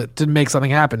moved to make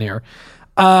something happen here.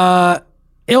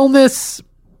 Illness,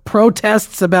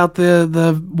 protests about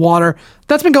the water,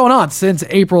 that's been going on since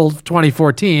April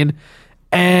 2014,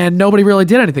 and nobody really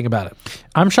did anything about it.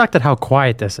 I'm shocked at how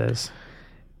quiet this is.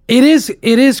 It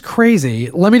is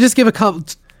crazy. Let me just give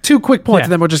two quick points,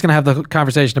 and then we're just going to have the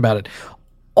conversation about it.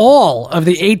 All of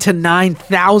the 8,000 to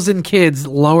 9,000 kids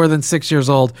lower than 6 years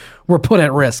old were put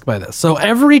at risk by this. So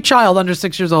every child under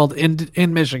 6 years old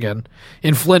in Michigan,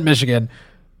 in Flint, Michigan,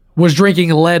 was drinking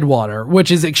lead water,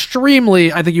 which is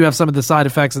extremely, I think you have some of the side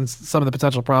effects and some of the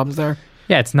potential problems there.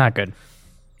 Yeah, it's not good.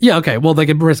 Yeah, okay. Well, they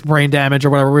could risk brain damage or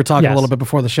whatever. We were talking a little bit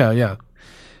before the show, yeah.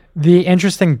 The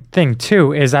interesting thing,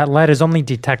 too, is that lead is only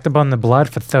detectable in the blood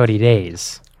for 30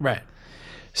 days. Right.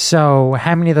 So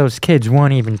how many of those kids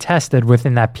weren't even tested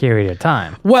within that period of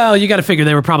time? Well, you got to figure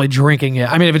they were probably drinking it.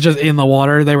 I mean, if it's just in the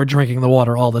water, they were drinking the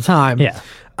water all the time.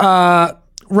 Yeah.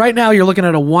 Right now, you're looking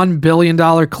at a $1 billion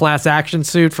class action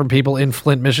suit from people in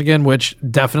Flint, Michigan, which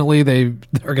definitely they're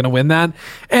going to win that.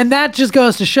 And that just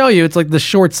goes to show you, it's like the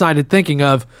short-sighted thinking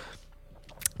of,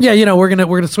 yeah, we're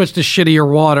gonna switch to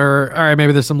shittier water. All right,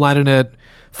 maybe there's some lead in it.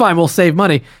 Fine, we'll save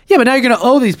money. Yeah, but now you're going to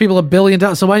owe these people $1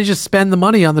 billion. So why don't you just spend the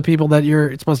money on the people that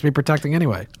you're supposed to be protecting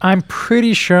anyway? I'm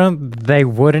pretty sure they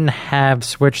wouldn't have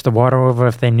switched the water over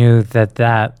if they knew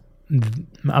that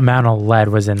amount of lead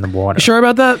was in the water. You sure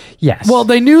about that? Yes. Well,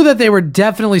 they knew that they were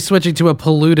definitely switching to a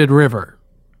polluted river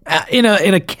in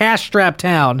a cash-strapped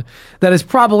town that is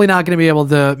probably not going to be able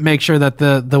to make sure that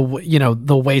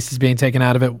the waste is being taken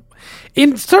out of it.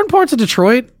 In certain parts of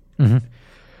Detroit. Mm-hmm.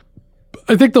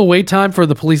 I think the wait time for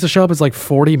the police to show up is like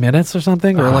 40 minutes or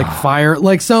something, or like fire.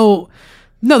 So,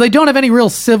 no, they don't have any real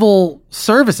civil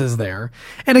services there.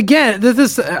 And again,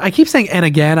 I keep saying and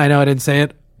again, I know I didn't say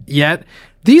it yet.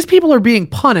 These people are being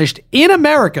punished in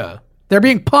America. They're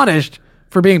being punished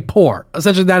for being poor.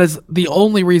 Essentially, that is the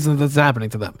only reason that this is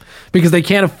happening to them, because they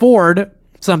can't afford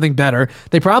something better.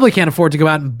 They probably can't afford to go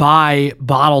out and buy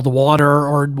bottled water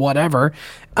or whatever.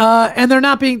 And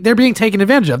they're being taken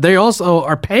advantage of. They also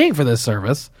are paying for this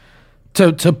service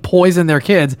to poison their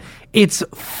kids. It's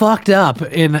fucked up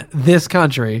in this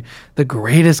country, the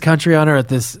greatest country on earth,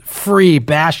 this free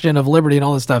bastion of liberty and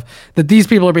all this stuff, that these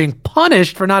people are being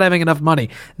punished for not having enough money.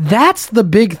 That's the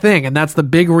big thing. And that's the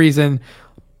big reason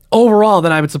overall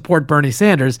that I would support Bernie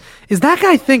Sanders, is that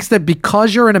guy thinks that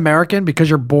because you're an American, because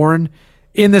you're born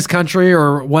in this country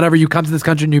or whatever, you come to this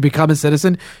country and you become a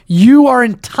citizen, you are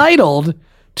entitled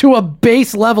to a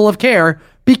base level of care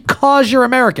because you're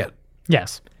American.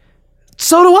 Yes.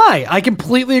 So do I. I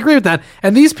completely agree with that.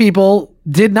 And these people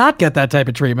did not get that type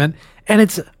of treatment, and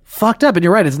it's fucked up. And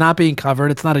you're right, it's not being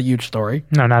covered. It's not a huge story.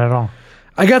 No, not at all.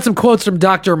 I got some quotes from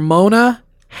Dr. Mona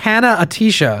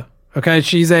Hanna-Attisha. Okay,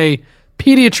 she's a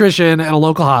pediatrician at a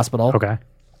local hospital. Okay.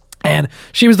 And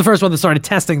she was the first one that started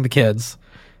testing the kids,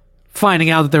 finding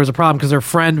out that there was a problem because her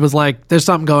friend was like, there's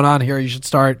something going on here. You should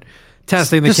start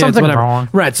testing the There's kids, something whatever. wrong.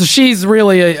 Right. So she's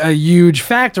really a huge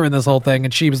factor in this whole thing,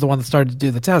 and she was the one that started to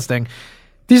do the testing.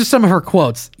 These are some of her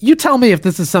quotes. You tell me if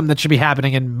this is something that should be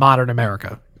happening in modern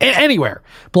America. Anywhere.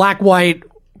 Black, white,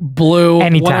 blue,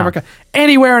 anytime. Whatever.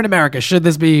 Anywhere in America should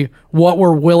this be what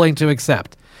we're willing to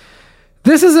accept.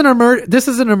 This is an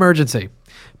emergency.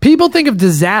 People think of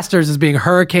disasters as being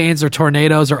hurricanes or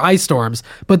tornadoes or ice storms,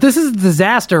 but this is a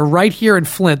disaster right here in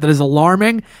Flint that is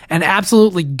alarming and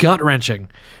absolutely gut-wrenching.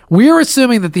 We are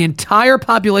assuming that the entire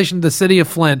population of the city of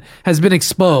Flint has been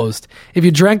exposed if you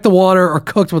drank the water or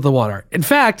cooked with the water. In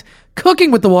fact,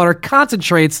 cooking with the water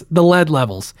concentrates the lead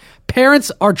levels.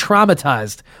 Parents are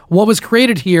traumatized. What was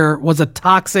created here was a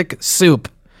toxic soup.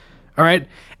 All right?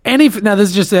 Now this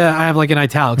is just, I have like an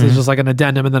italics. It's just like an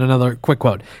addendum and then another quick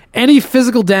quote. Any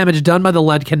physical damage done by the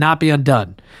lead cannot be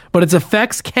undone, but its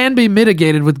effects can be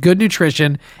mitigated with good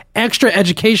nutrition, extra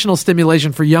educational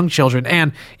stimulation for young children,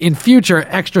 and in future,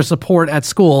 extra support at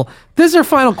school. This is her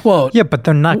final quote. Yeah, but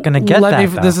they're not going to get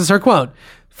that. This is her quote.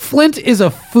 Flint is a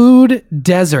food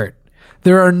desert.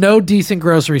 There are no decent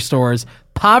grocery stores.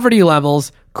 Poverty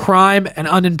levels, crime, and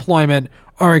unemployment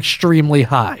are extremely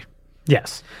high.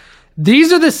 Yes.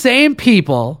 These are the same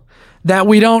people that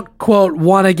we don't, quote,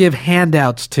 want to give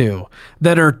handouts to,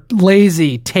 that are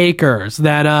lazy takers,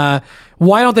 that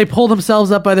why don't they pull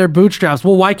themselves up by their bootstraps?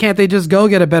 Well, why can't they just go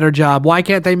get a better job? Why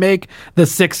can't they make the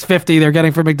 $6.50 they're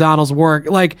getting from McDonald's work?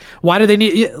 Like, why do they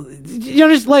need,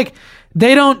 just like,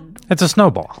 they don't. It's a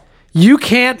snowball. You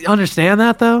can't understand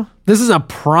that, though. This is a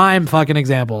prime fucking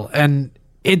example, and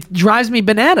it drives me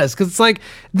bananas because it's like,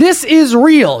 this is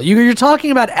real. You're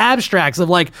talking about abstracts of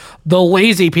like the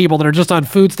lazy people that are just on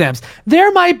food stamps.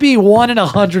 There might be 1 in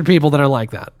 100 people that are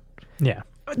like that. Yeah.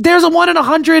 There's a 1 in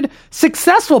 100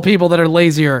 successful people that are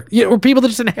lazier, or people that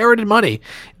just inherited money.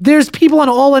 There's people on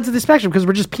all ends of the spectrum because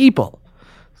we're just people.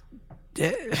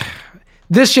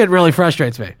 This shit really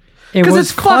frustrates me. Because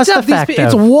it's fucked up.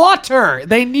 It's water.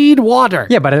 They need water.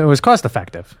 Yeah, but it was cost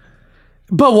effective.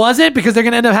 But was it? Because they're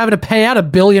going to end up having to pay out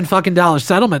 $1 billion fucking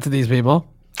settlement to these people.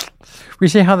 We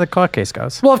see how the court case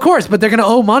goes. Well, of course, but they're going to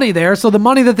owe money there. So the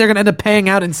money that they're going to end up paying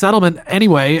out in settlement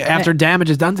anyway after damage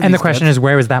is done to and the question is,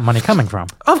 where is that money coming from?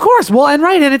 Of course. Well, and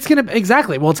right. And it's going to,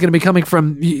 exactly. Well, it's going to be coming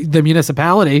from the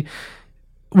municipality,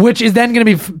 which is then going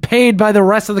to be paid by the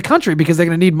rest of the country because they're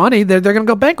going to need money. They're going to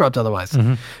go bankrupt otherwise.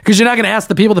 Because you're not going to ask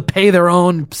the people to pay their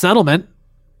own settlement.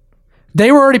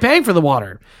 They were already paying for the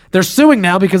water. They're suing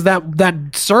now because that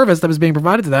service that was being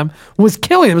provided to them was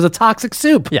killing them. It was a toxic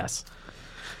soup. Yes.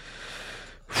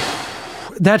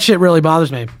 That shit really bothers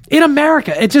me. In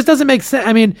America, it just doesn't make sense.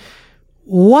 I mean,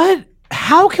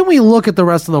 how can we look at the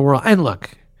rest of the world? And look,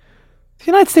 the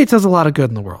United States does a lot of good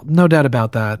in the world. No doubt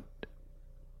about that.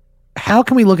 How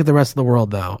can we look at the rest of the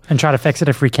world, though? And try to fix it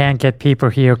if we can't get people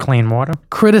here clean water?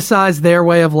 Criticize their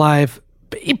way of life,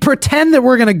 pretend that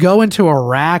we're going to go into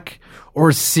Iraq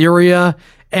or Syria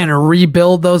and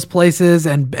rebuild those places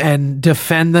and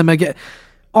defend them again.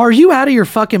 Are you out of your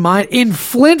fucking mind? In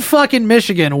Flint fucking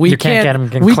Michigan, we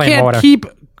can't keep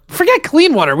forget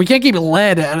clean water. We can't keep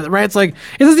lead, right? It's like,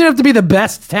 it doesn't even have to be the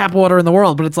best tap water in the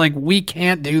world, but it's like, we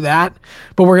can't do that.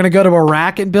 But we're going to go to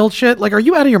Iraq and build shit. Like, are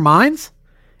you out of your minds?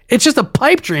 It's just a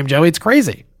pipe dream, Joey. It's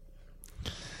crazy.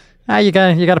 You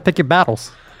got to pick your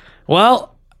battles.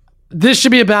 Well, this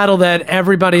should be a battle that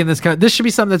everybody in this country, this should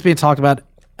be something that's being talked about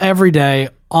every day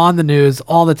on the news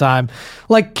all the time.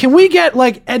 Like, can we get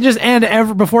and just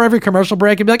end before every commercial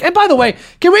break and be like, and by the way,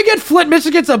 can we get Flint,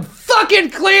 Michigan some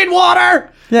fucking clean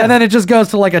water? Yeah. And then it just goes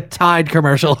to like a Tide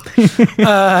commercial. All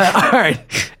right.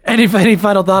 Any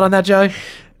final thought on that, Joey?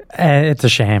 It's a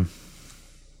shame.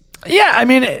 Yeah, I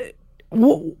mean,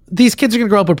 these kids are going to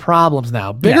grow up with problems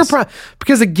now.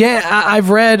 Because again, I've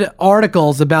read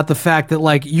articles about the fact that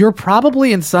like you're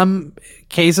probably in some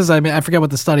cases, I mean, I forget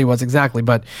what the study was exactly,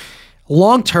 but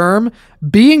long term,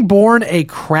 being born a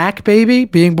crack baby,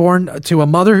 being born to a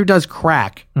mother who does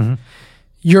crack,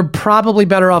 you're probably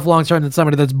better off long term than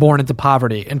somebody that's born into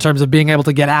poverty in terms of being able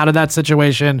to get out of that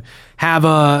situation, have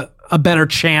a better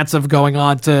chance of going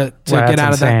on to get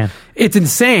out of that. It's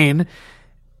insane.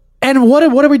 And what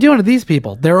are we doing to these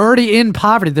people? They're already in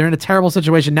poverty. They're in a terrible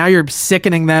situation. Now you're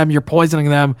sickening them. You're poisoning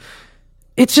them.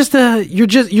 It's just you're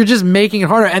just making it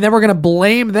harder. And then we're going to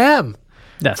blame them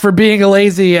for being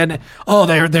lazy and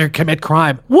they commit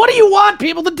crime. What do you want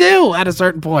people to do at a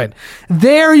certain point?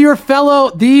 They're your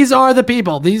fellow. These are the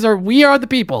people. We are the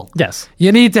people. Yes.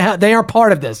 You need to help. They are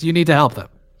part of this. You need to help them.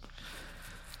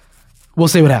 We'll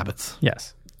see what happens.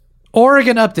 Yes.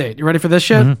 Oregon update. You ready for this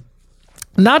shit? Mm-hmm.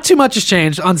 Not too much has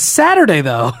changed. On Saturday,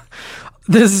 though,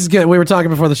 this is good. We were talking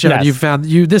before the show. Yes. And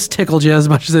this tickled you as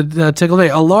much as it tickled me.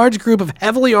 A large group of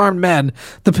heavily armed men,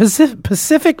 the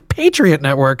Pacific Patriot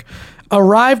Network,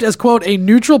 arrived as, quote, a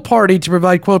neutral party to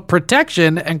provide, quote,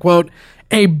 protection and, quote,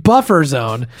 a buffer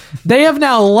zone. They have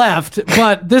now left,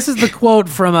 but this is the quote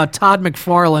from Todd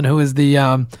McFarlane, who is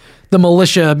the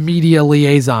militia media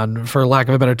liaison, for lack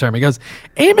of a better term. He goes,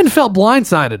 Eamon felt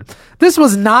blindsided. This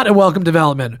was not a welcome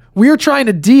development. We are trying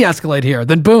to de-escalate here.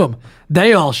 Then boom,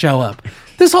 they all show up.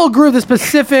 This whole group, this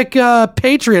Pacific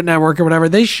Patriot Network or whatever,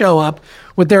 they show up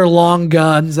with their long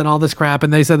guns and all this crap,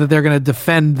 and they said that they're going to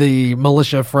defend the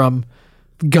militia from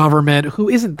government, who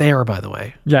isn't there, by the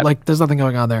way. Yeah. Like, there's nothing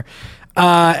going on there.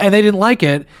 And they didn't like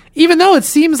it, even though it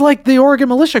seems like the Oregon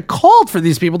militia called for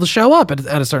these people to show up at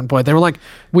a certain point. They were like,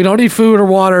 we don't need food or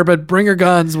water, but bring your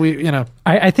guns.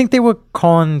 I think they were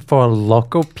calling for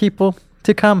local people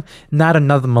to come, not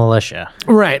another militia.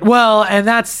 Right. Well, and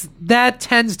that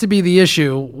tends to be the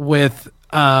issue with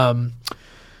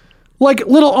like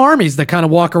little armies that kind of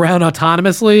walk around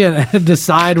autonomously and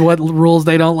decide what rules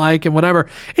they don't like and whatever.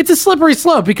 It's a slippery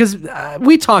slope because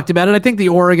we talked about it. I think the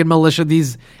Oregon militia,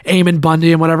 these Eamon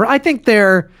Bundy and whatever, I think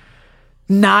they're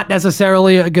not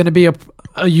necessarily going to be a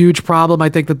huge problem. I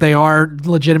think that they are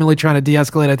legitimately trying to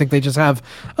de-escalate. I think they just have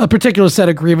a particular set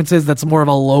of grievances that's more of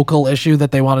a local issue that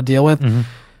they want to deal with. Mm-hmm.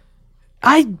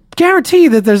 I guarantee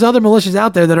that there's other militias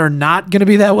out there that are not going to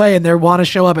be that way and they want to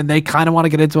show up and they kind of want to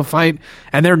get into a fight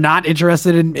and they're not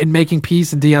interested in making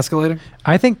peace and de-escalating.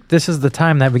 I think this is the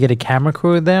time that we get a camera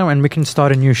crew there and we can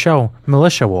start a new show,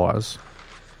 Militia Wars.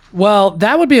 Well,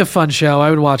 that would be a fun show. I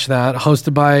would watch that,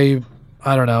 hosted by,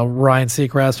 I don't know, Ryan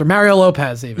Seacrest or Mario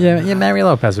Lopez even. Yeah, Mario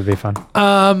Lopez would be fun.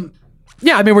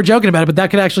 Yeah, I mean, we're joking about it, but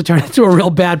that could actually turn into a real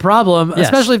bad problem,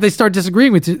 especially if they start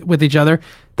disagreeing with each other.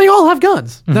 They all have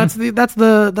guns. Mm-hmm.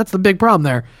 That's the big problem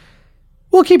there.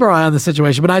 We'll keep our eye on the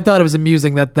situation, but I thought it was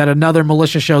amusing that another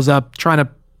militia shows up trying to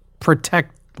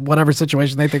protect whatever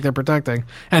situation they think they're protecting,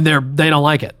 and they don't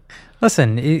like it.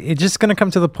 Listen, it's just going to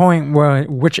come to the point where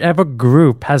whichever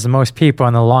group has the most people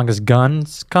and the longest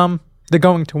guns they're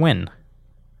going to win.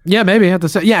 Yeah, maybe you have to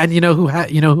say. Yeah, and you know who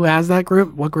has that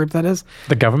group? What group that is?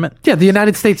 The government. Yeah, the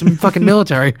United States fucking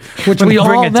military, which we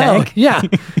all know. Tank. Yeah,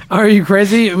 are you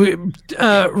crazy?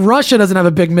 Russia doesn't have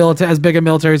as big a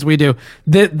military as we do.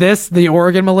 The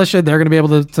Oregon militia, they're going to be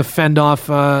able to fend off.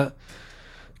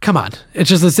 Come on,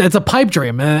 it's a pipe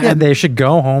dream. And they should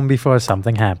go home before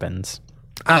something happens.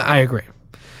 I agree.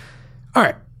 All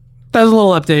right. That was a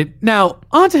little update. Now,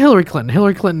 on to Hillary Clinton.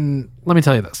 Hillary Clinton, let me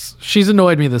tell you this. She's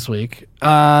annoyed me this week,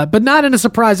 but not in a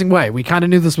surprising way. We kind of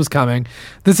knew this was coming.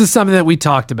 This is something that we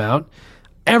talked about.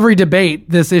 Every debate,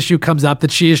 this issue comes up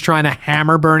that she is trying to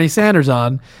hammer Bernie Sanders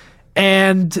on,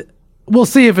 and we'll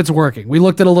see if it's working. We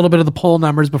looked at a little bit of the poll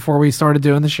numbers before we started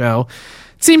doing the show.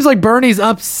 It seems like Bernie's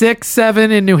up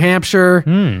 6-7 in New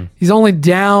Hampshire. He's only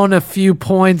down a few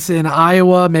points in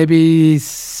Iowa, maybe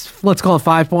let's call it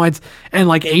 5 points, and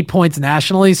like 8 points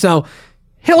nationally. So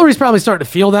Hillary's probably starting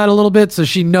to feel that a little bit, so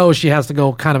she knows she has to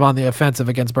go kind of on the offensive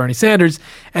against Bernie Sanders.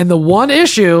 And the one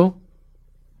issue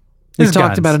we've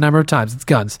talked about a number of times, it's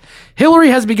guns. Hillary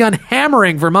has begun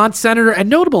hammering Vermont Senator and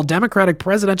notable Democratic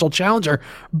presidential challenger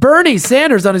Bernie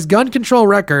Sanders on his gun control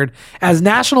record as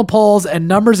national polls and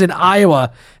numbers in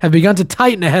Iowa have begun to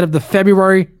tighten ahead of the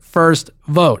February 1st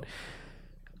vote.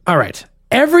 All right.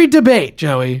 Every debate,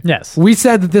 Joey, yes, we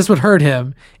said that this would hurt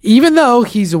him, even though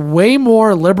he's way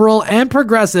more liberal and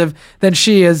progressive than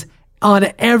she is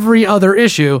on every other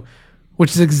issue,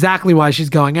 which is exactly why she's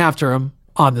going after him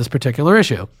on this particular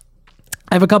issue.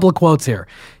 I have a couple of quotes here.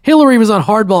 Hillary was on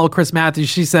Hardball with Chris Matthews.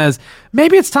 She says,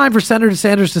 maybe it's time for Senator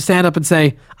Sanders to stand up and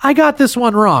say, I got this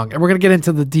one wrong. And we're going to get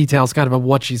into the details kind of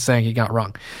what she's saying he got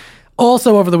wrong.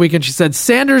 Also over the weekend, she said,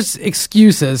 Sanders'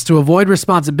 excuses to avoid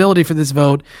responsibility for this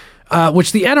vote,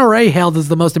 which the NRA hailed as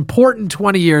the most important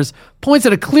 20 years, points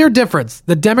at a clear difference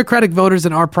that Democratic voters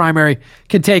in our primary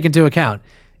can take into account.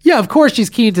 Yeah, of course she's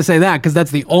keen to say that because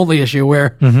that's the only issue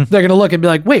where they're going to look and be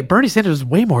like, wait, Bernie Sanders is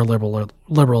way more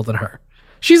liberal than her.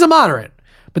 She's a moderate.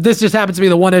 But this just happens to be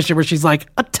the one issue where she's like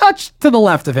a touch to the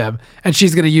left of him, and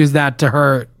she's going to use that to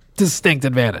her distinct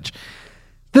advantage.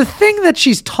 The thing that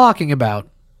she's talking about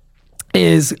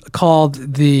is called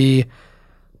the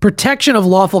Protection of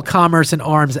Lawful Commerce in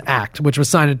Arms Act, which was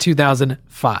signed in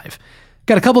 2005.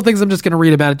 Got a couple things I'm just going to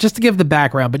read about it just to give the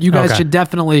background, but you guys should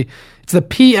definitely, it's the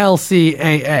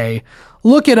PLCAA.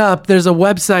 Look it up. There's a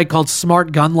website called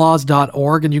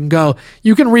smartgunlaws.org, and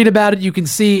you can read about it. You can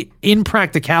see in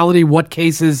practicality what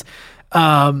cases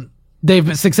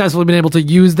they've successfully been able to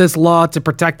use this law to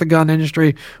protect the gun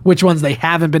industry, which ones they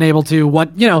haven't been able to,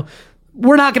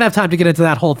 we're not going to have time to get into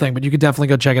that whole thing, but you could definitely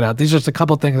go check it out. These are just a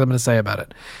couple of things I'm going to say about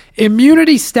it.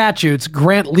 Immunity statutes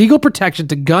grant legal protection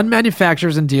to gun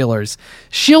manufacturers and dealers,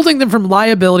 shielding them from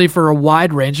liability for a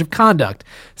wide range of conduct.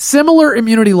 Similar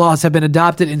immunity laws have been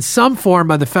adopted in some form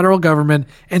by the federal government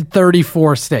in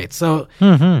 34 states. So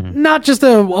not just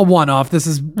a one-off. This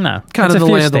is kind of the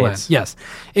lay of the land. Yes.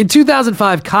 In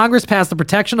 2005, Congress passed the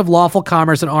Protection of Lawful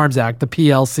Commerce in Arms Act, the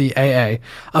PLCAA,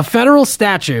 a federal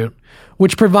statute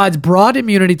which provides broad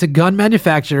immunity to gun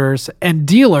manufacturers and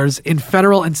dealers in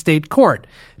federal and state court.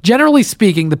 Generally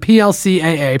speaking, the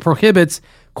PLCAA prohibits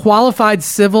qualified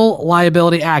civil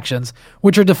liability actions,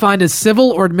 which are defined as civil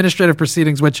or administrative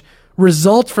proceedings which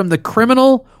result from the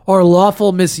criminal or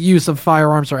lawful misuse of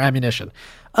firearms or ammunition.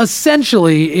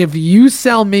 Essentially, if you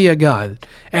sell me a gun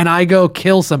and I go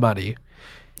kill somebody,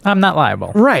 I'm not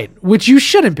liable. Right, which you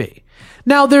shouldn't be.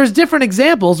 Now, there's different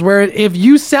examples where if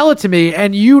you sell it to me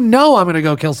and I'm going to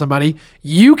go kill somebody,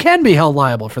 you can be held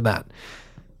liable for that.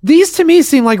 These, to me,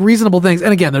 seem like reasonable things.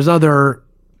 And again, there's other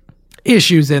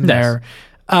issues in there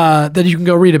that you can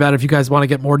go read about if you guys want to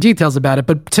get more details about it.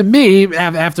 But to me,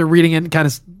 after reading it and kind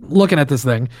of looking at this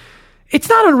thing, it's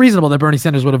not unreasonable that Bernie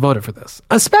Sanders would have voted for this,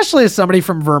 especially as somebody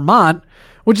from Vermont,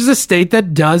 which is a state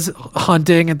that does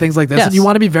hunting and things like this. Yes. And you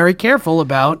want to be very careful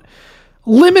about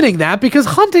limiting that because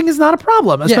hunting is not a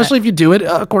problem, especially if you do it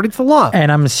according to the law.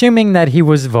 And I'm assuming that he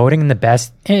was voting in the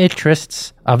best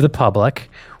interests of the public,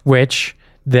 which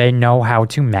they know how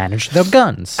to manage their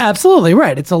guns. Absolutely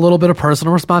right. It's a little bit of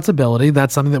personal responsibility.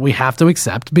 That's something that we have to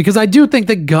accept because I do think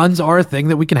that guns are a thing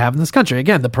that we can have in this country.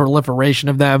 Again, the proliferation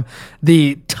of them,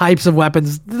 the types of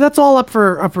weapons, that's all up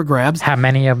for grabs. How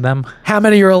many of them? How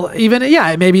many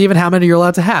maybe even how many you're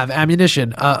allowed to have.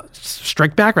 Ammunition,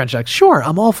 strict background checks. Sure,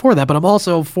 I'm all for that, but I'm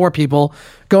also for people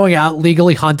going out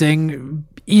legally hunting,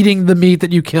 eating the meat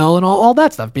that you kill and all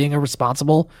that stuff, being a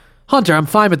responsible hunter. I'm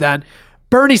fine with that.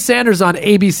 Bernie Sanders on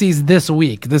ABC's This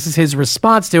Week. This is his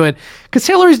response to it. Because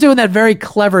Hillary's doing that very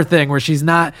clever thing where she's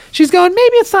going,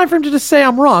 maybe it's time for him to just say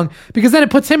I'm wrong. Because then it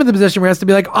puts him in the position where he has to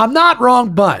be like, I'm not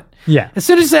wrong, but. Yeah. As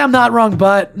soon as you say I'm not wrong,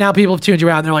 but, now people have tuned you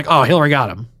out and they're like, oh, Hillary got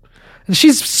him. And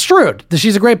she's shrewd.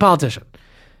 She's a great politician.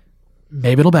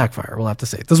 Maybe it'll backfire. We'll have to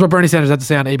see. This is what Bernie Sanders had to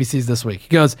say on ABC's This Week. He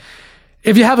goes,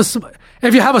 if you have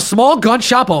a small gun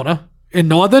shop owner in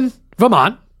northern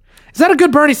Vermont, is that a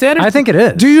good Bernie Sanders? I think it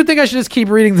is. Do you think I should just keep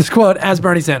reading this quote as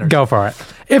Bernie Sanders? Go for it.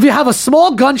 If you have a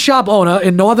small gun shop owner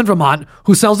in northern Vermont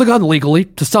who sells a gun legally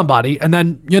to somebody and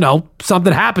then,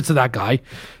 something happens to that guy,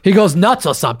 he goes nuts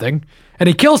or something, and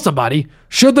he kills somebody,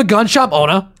 should the gun shop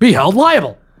owner be held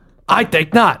liable? I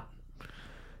think not.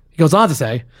 He goes on to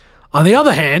say, on the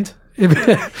other hand, you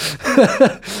can't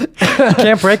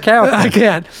break out. I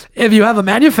can't. If you have a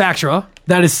manufacturer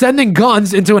that is sending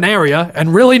guns into an area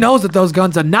and really knows that those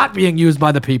guns are not being used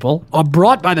by the people or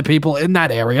brought by the people in that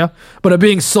area, but are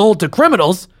being sold to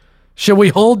criminals, should we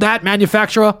hold that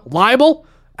manufacturer liable?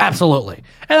 Absolutely.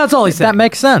 And that's all he said. That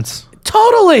makes sense.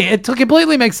 Totally. It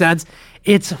completely makes sense.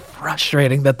 It's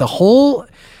frustrating that the whole...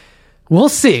 We'll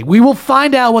see. We will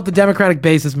find out what the Democratic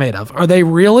base is made of. Are they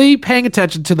really paying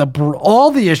attention to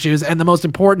all the issues and the most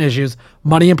important issues,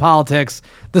 money and politics,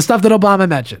 the stuff that Obama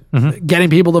mentioned, getting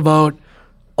people to vote,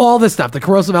 all this stuff, the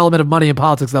corrosive element of money and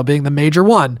politics, though, being the major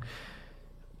one.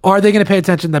 Are they going to pay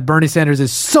attention that Bernie Sanders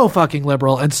is so fucking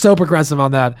liberal and so progressive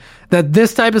on that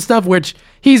this type of stuff, which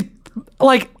he's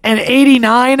like an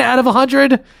 89 out of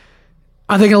 100,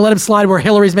 are they going to let him slide where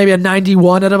Hillary's maybe a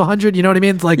 91 out of 100? You know what I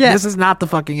mean? It's like, This is not the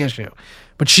fucking issue.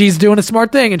 But she's doing a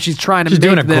smart thing, and she's trying to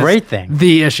make this great thing.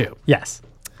 The issue. Yes.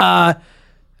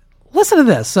 Listen to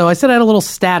this. So I said I had a little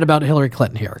stat about Hillary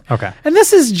Clinton here. Okay. And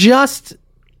this is just,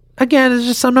 again, it's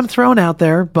just something I'm throwing out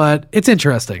there, but it's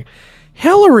interesting.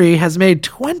 Hillary has made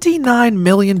 $29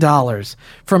 million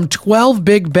from 12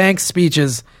 big bank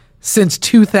speeches since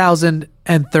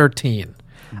 2013.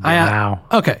 Wow.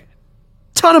 Okay.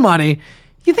 Ton of money.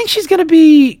 You think she's going to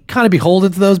be kind of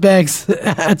beholden to those banks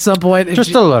at some point?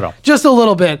 Just a little. Just a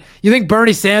little bit. You think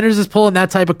Bernie Sanders is pulling that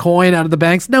type of coin out of the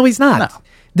banks? No, he's not. No.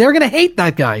 They're going to hate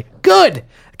that guy. Good.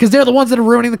 Because they're the ones that are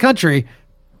ruining the country.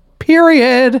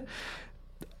 Period.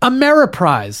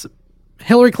 Ameriprise.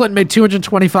 Hillary Clinton made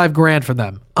 $225,000 from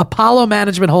them. Apollo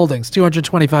Management Holdings,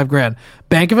 $225,000.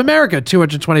 Bank of America,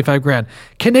 $225,000.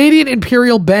 Canadian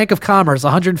Imperial Bank of Commerce,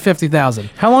 $150,000.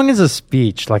 How long is a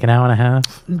speech? Like an hour and a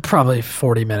half? Probably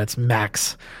 40 minutes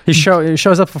max. He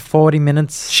shows up for 40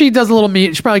 minutes. She does a little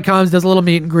meet. She probably comes, does a little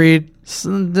meet and greet. Gives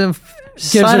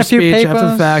her a few speech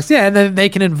after the facts. Yeah, and then they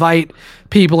can invite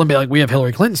people and be like, we have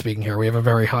Hillary Clinton speaking here. We have a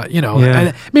very high, Yeah.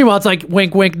 And meanwhile, it's like,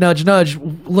 wink, wink, nudge, nudge.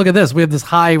 Look at this. We have this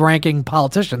high-ranking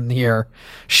politician here.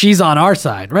 She's on our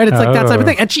side, right? It's like that type of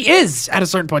thing. And she is, at a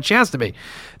certain point. She has to be.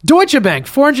 Deutsche Bank,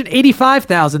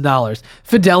 $485,000.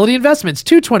 Fidelity Investments,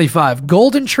 $225,000.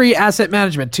 Golden Tree Asset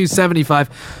Management, $275,000.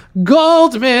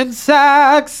 Goldman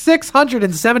Sachs,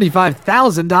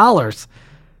 $675,000.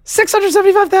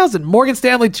 $675,000. Morgan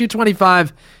Stanley,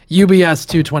 $225,000.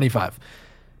 UBS, $225,000.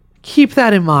 Keep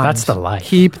that in mind. That's the life.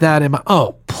 Keep that in mind.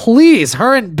 Oh, please.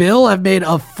 Her and Bill have made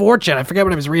a fortune. I forget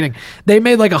what I was reading. They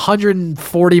made like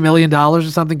 $140 million or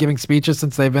something giving speeches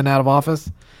since they've been out of office.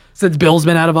 Since Bill's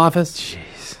been out of office.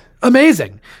 Jeez.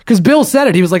 Amazing. Because Bill said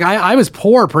it. He was like, I was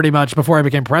poor pretty much before I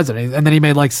became president. And then he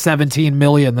made like $17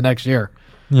 million the next year.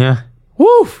 Yeah.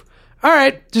 Woof. All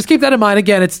right. Just keep that in mind.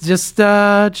 Again, it's just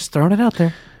throwing it out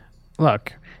there.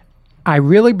 Look, I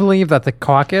really believe that the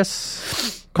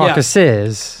caucuses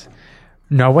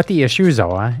know what the issues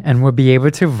are and will be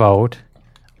able to vote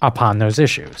upon those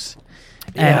issues.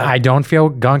 And I don't feel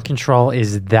gun control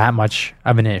is that much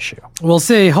of an issue. We'll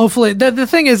see. Hopefully. The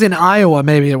thing is, in Iowa,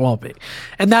 maybe it won't be.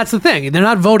 And that's the thing. They're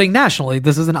not voting nationally.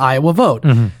 This is an Iowa vote.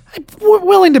 We're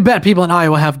willing to bet people in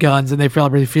Iowa have guns, and they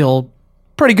probably feel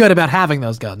pretty good about having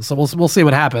those guns. So we'll see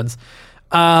what happens.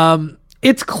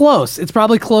 It's close. It's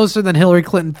probably closer than Hillary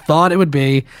Clinton thought it would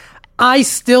be. I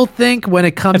still think when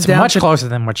it comes down to... It's much closer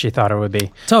than what she thought it would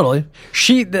be. Totally.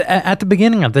 She, at the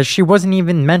beginning of this, she wasn't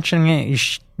even mentioning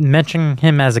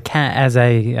him as a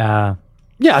candidate, as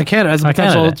a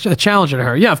potential challenger to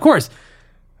her. Yeah, of course.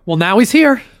 Well, now he's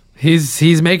here.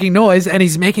 He's making noise, and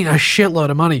he's making a shitload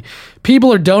of money.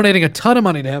 People are donating a ton of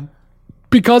money to him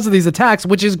because of these attacks,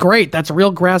 which is great. That's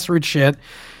real grassroots shit.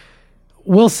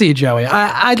 We'll see, Joey.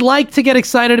 I'd like to get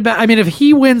excited about... I mean, if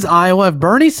he wins Iowa, if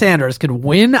Bernie Sanders could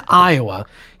win Iowa,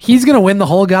 he's going to win the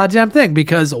whole goddamn thing,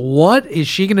 because what is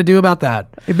she going to do about that?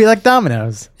 It'd be like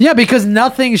dominoes. Yeah, because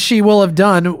nothing she will have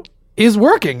done is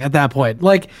working at that point.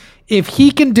 Like, if he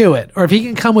can do it, or if he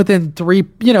can come within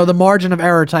the margin of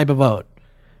error type of vote,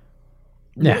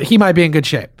 he might be in good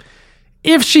shape.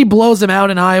 If she blows him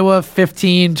out in Iowa,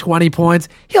 15, 20 points,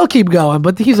 he'll keep going,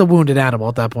 but he's a wounded animal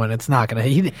at that point. It's not going to...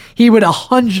 He would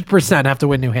 100% have to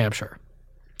win New Hampshire.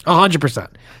 100%.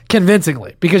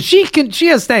 Convincingly. Because she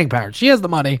has staying power. She has the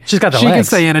money. She's got the legs. She can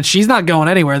stay in it. She's not going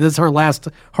anywhere. This is her last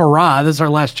hurrah. This is her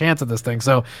last chance at this thing.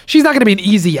 So she's not going to be an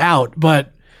easy out,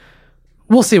 but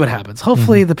we'll see what happens.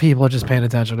 Hopefully the people are just paying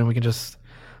attention, and let's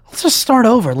just start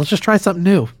over. Let's just try something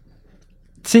new.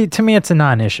 See, to me, it's a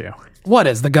non-issue. What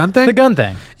is the gun thing? The gun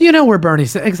thing. You know where Bernie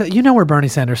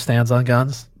Sanders stands on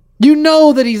guns. You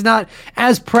know that he's not,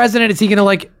 as president, is he going to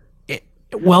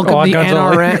welcome the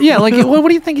NRA? Yeah, what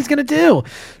do you think he's going to do?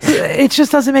 It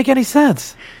just doesn't make any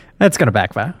sense. That's going to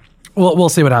backfire. We'll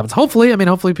see what happens. Hopefully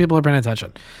people are paying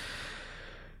attention.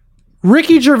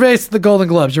 Ricky Gervais, the Golden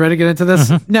Globes. You ready to get into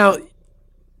this? Now,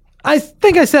 I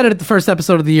think I said it at the first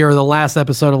episode of the year or the last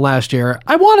episode of last year.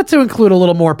 I wanted to include a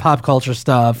little more pop culture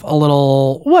stuff, a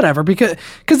little whatever, because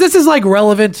this is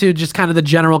relevant to just kind of the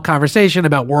general conversation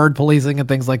about word policing and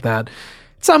things like that.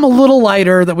 some a little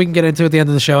lighter that we can get into at the end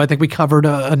of the show. I think we covered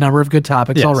a number of good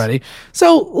topics already.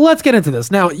 So let's get into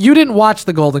this. Now, you didn't watch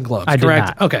the Golden Globes, correct? Did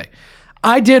not. Okay.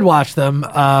 I did watch them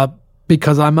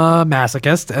because I'm a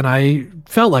masochist and I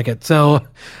felt like it. So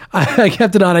I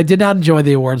kept it on. I did not enjoy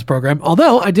the awards program,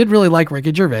 although I did really like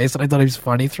Ricky Gervais and I thought he was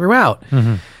funny throughout.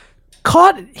 Mm-hmm.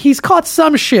 He's caught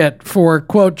some shit for,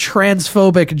 quote,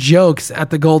 transphobic jokes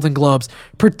at the Golden Globes,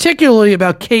 particularly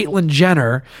about Caitlyn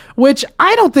Jenner, which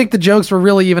I don't think the jokes were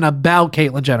really even about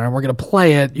Caitlyn Jenner. And we're going to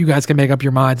play it. You guys can make up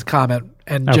your minds, comment,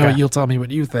 and Joe, you'll tell me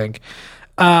what you think.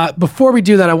 Before we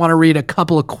do that, I want to read a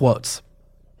couple of quotes.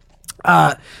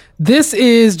 This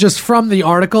is just from the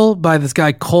article by this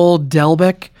guy, Cole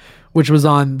Delbeck, which was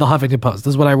on the Huffington Post.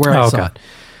 This is where I saw it.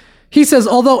 He says,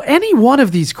 although any one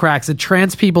of these cracks at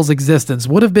trans people's existence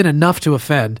would have been enough to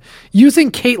offend,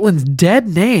 using Caitlyn's dead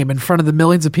name in front of the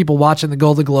millions of people watching the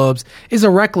Golden Globes is a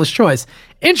reckless choice.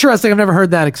 Interesting. I've never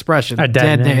heard that expression. A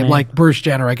dead name. Like Bruce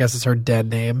Jenner, I guess, is her dead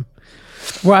name.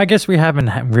 Well, I guess we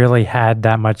haven't really had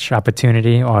that much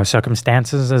opportunity or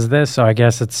circumstances as this, so I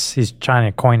guess he's trying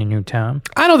to coin a new term.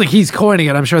 I don't think he's coining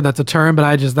it. I'm sure that's a term,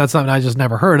 but that's something I just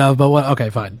never heard of. But okay,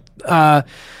 fine.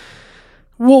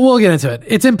 We'll get into it.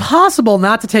 It's impossible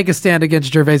not to take a stand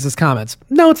against Gervais's comments.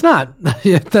 No, it's not.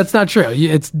 That's not true.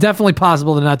 It's definitely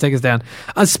possible to not take a stand,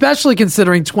 especially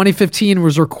considering 2015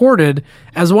 was recorded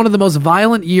as one of the most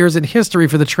violent years in history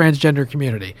for the transgender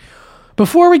community.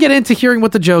 Before we get into hearing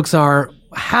what the jokes are,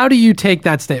 how do you take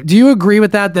that statement? Do you agree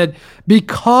with that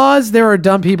because there are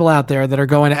dumb people out there that are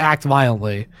going to act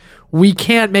violently, we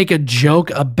can't make a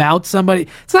joke about somebody?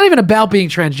 It's not even about being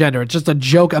transgender. It's just a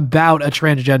joke about a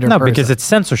transgender person. No, because it's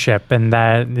censorship, and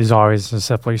that is always a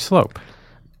slippery slope.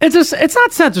 It's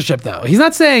not censorship, though. He's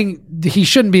not saying he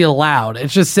shouldn't be allowed.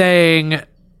 It's just saying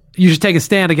you should take a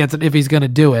stand against it if he's going to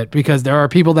do it, because there are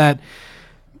people that...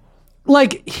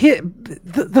 Like,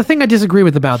 the thing I disagree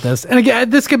with about this, and again,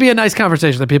 this could be a nice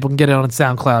conversation that people can get on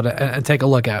SoundCloud and take a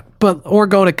look at, or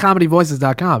go to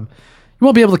comedyvoices.com. You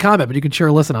won't be able to comment, but you can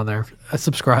sure listen on there.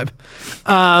 Subscribe.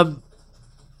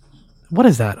 What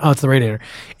is that? Oh, it's the radiator.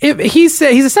 He's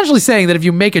essentially saying that if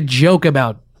you make a joke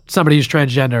about somebody who's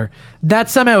transgender,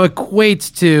 that somehow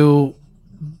equates to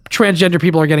transgender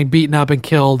people are getting beaten up and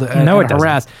killed and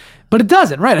harassed. But it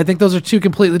doesn't, right? I think those are two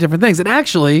completely different things. And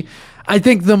actually, I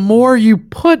think the more you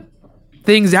put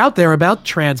things out there about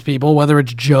trans people, whether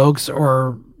it's jokes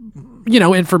or,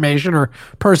 information or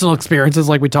personal experiences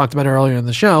like we talked about earlier in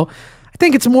the show, I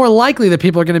think it's more likely that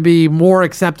people are going to be more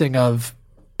accepting of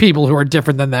people who are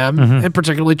different than them, and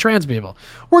particularly trans people.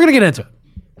 We're going to get into it.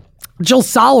 Jill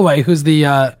Soloway, who's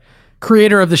the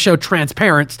creator of the show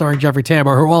Transparent, starring Jeffrey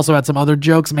Tambor, who also had some other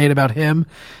jokes made about him,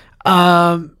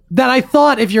 that I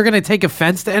thought if you're going to take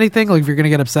offense to anything, like if you're going to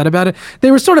get upset about it,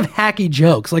 they were sort of hacky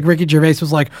jokes. Like Ricky Gervais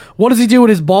was like, what does he do with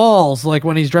his balls? Like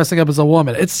when he's dressing up as a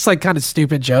woman. It's just like kind of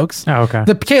stupid jokes. Oh, okay.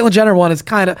 The Caitlyn Jenner one is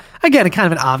kind of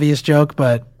an obvious joke,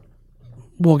 but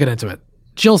we'll get into it.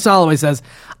 Jill Soloway says,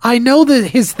 I know that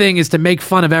his thing is to make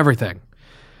fun of everything,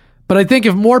 but I think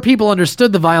if more people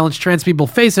understood the violence trans people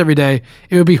face every day,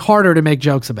 it would be harder to make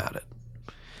jokes about it.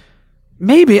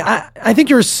 Maybe. I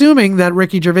think you're assuming that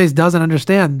Ricky Gervais doesn't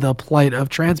understand the plight of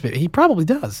trans people. He probably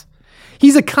does.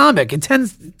 He's a comic. It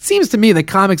seems to me that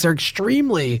comics are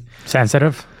extremely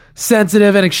sensitive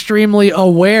and extremely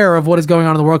aware of what is going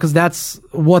on in the world, because that's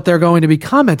what they're going to be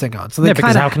commenting on. So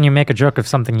because how can you make a joke of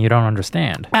something you don't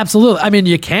understand? Absolutely. I mean,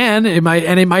 you can. It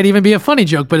might even be a funny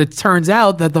joke, but it turns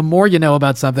out that the more you know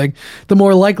about something, the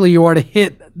more likely you are to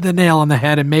hit the nail on the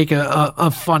head and make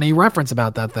a funny reference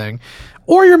about that thing.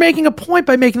 Or you're making a point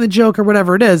by making the joke or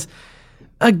whatever it is.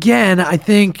 Again, I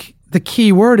think the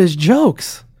key word is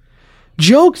jokes.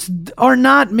 Jokes are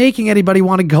not making anybody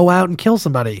want to go out and kill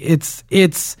somebody.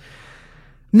 It's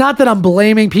not that I'm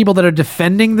blaming people that are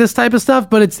defending this type of stuff,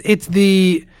 but it's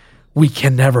we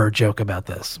can never joke about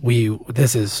this.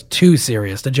 This is too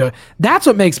serious to joke. That's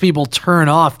what makes people turn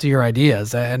off to your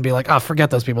ideas and be like, oh, forget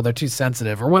those people. They're too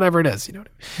sensitive or whatever it is. You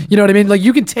know what I mean? Like,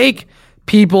 you can take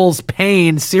people's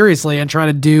pain seriously and try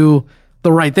to do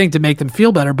the right thing to make them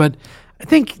feel better. But I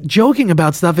think joking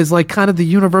about stuff is like kind of the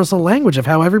universal language of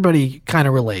how everybody kind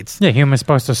of relates. Yeah, humor's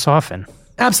supposed to soften.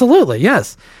 Absolutely,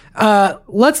 yes.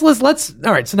 Let's. All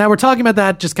right, so now we're talking about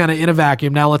that just kind of in a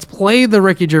vacuum. Now let's play the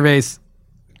Ricky Gervais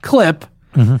clip.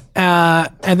 And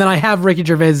then I have Ricky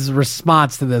Gervais'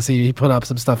 response to this. He put up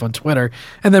some stuff on Twitter,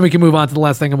 and then we can move on to the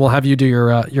last thing, and we'll have you do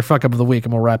your fuck up of the week,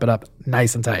 and we'll wrap it up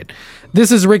nice and tight.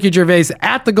 This is Ricky Gervais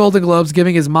at the Golden Globes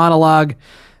giving his monologue.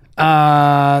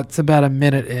 It's about a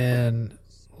minute in.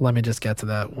 Let me just get to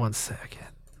that 1 second.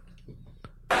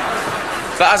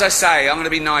 But as I say, I'm going to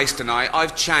be nice tonight.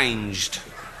 I've changed.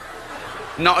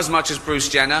 Not as much as Bruce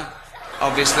Jenner,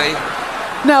 obviously.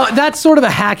 Now, that's sort of a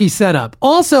hacky setup.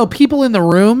 Also, people in the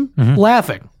room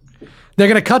laughing. They're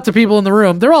going to cut to people in the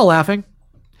room. They're all laughing.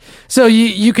 So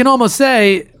you can almost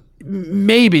say,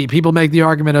 maybe people make the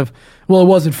argument of, well, it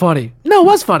wasn't funny. No, it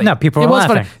was funny. No, people were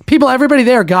laughing. Funny. Everybody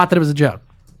there got that it was a joke.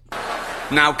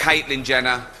 Now, Caitlyn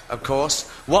Jenner, of course.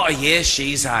 What a year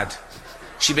she's had.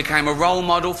 She became a role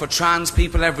model for trans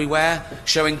people everywhere,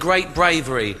 showing great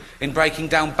bravery in breaking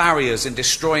down barriers and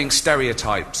destroying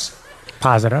stereotypes.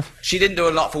 Positive. She didn't do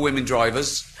a lot for women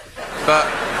drivers, but...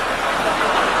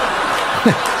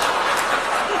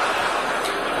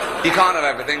 You can't have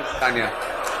everything, can you?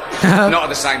 Not at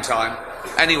the same time.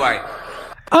 Anyway.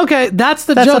 Okay, that's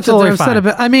joke that they're upset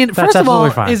about. I mean, first of all,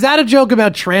 is that a joke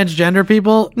about transgender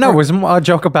people? No, it was a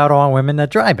joke about all women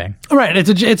that driving. Right,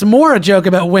 it's more a joke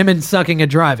about women sucking at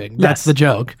driving. That's the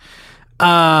joke.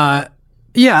 Yeah,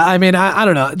 I mean, I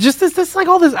don't know. Just this like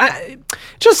all this,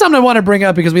 just something I want to bring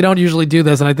up because we don't usually do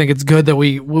this, and I think it's good that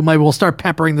we'll start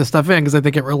peppering this stuff in because I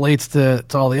think it relates to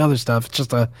all the other stuff. It's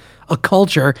just a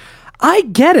culture. I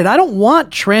get it. I don't want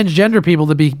transgender people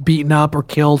to be beaten up or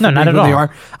killed for being who they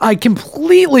are. I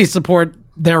completely support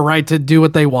their right to do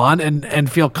what they want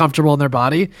and feel comfortable in their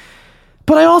body.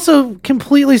 But I also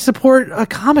completely support a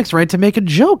comic's right to make a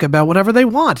joke about whatever they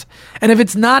want. And if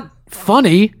it's not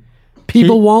funny,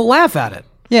 people won't laugh at it.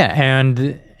 Yeah,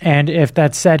 and if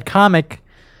that said comic,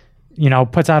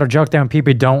 puts out a joke that when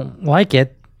people don't like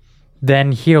it,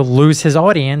 then he'll lose his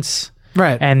audience.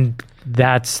 Right. And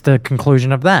that's the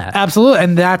conclusion of that. Absolutely.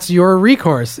 And that's your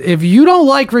recourse. If you don't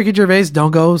like Ricky Gervais, don't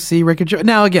go see Ricky Gervais.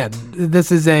 Now, again,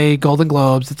 this is a Golden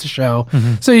Globes. It's a show.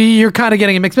 So you're kind of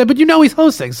getting a mixed bag, but he's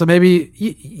hosting. So maybe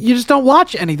you just don't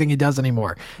watch anything he does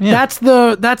anymore. Yeah. That's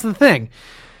the thing.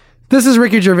 This is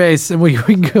Ricky Gervais, and we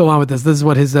can go on with this. This is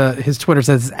what his Twitter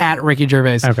says, at Ricky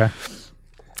Gervais. Okay.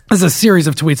 This is a series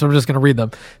of tweets, so I'm just going to read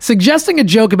them. Suggesting a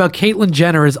joke about Caitlyn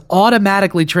Jenner is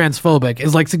automatically transphobic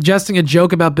is like suggesting a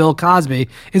joke about Bill Cosby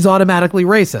is automatically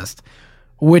racist,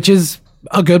 which is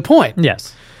a good point.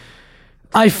 Yes.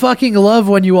 I fucking love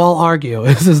when you all argue,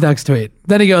 is his next tweet.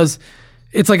 Then he goes,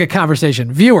 it's like a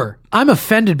conversation. Viewer, I'm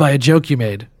offended by a joke you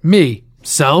made. Me.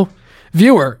 So?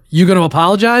 Viewer, you going to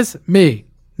apologize? Me.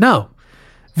 No.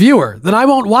 Viewer, then I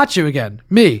won't watch you again.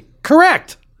 Me.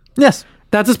 Correct. Yes.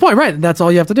 That's his point, right? And that's all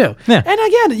you have to do. Yeah.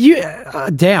 And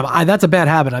again, that's a bad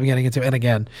habit I'm getting into. And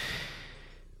again,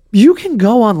 you can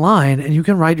go online and you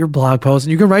can write your blog post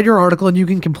and you can write your article and you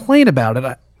can complain about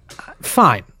it.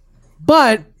 Fine.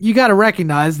 But you got to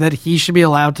recognize that he should be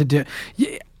allowed to do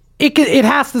it.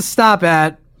 Has to stop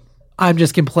at, I'm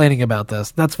just complaining about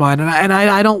this. That's fine. And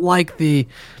I don't like the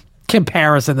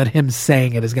comparison that him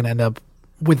saying it is going to end up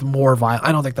with more violence.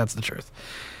 I don't think that's the truth.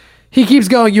 He keeps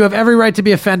going, you have every right to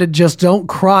be offended, just don't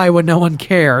cry when no one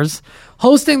cares.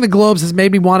 Hosting the Globes has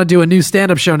made me want to do a new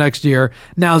stand-up show next year.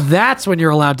 Now that's when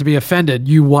you're allowed to be offended,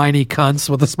 you whiny cunts,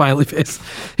 with a smiley face.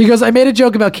 He goes, I made a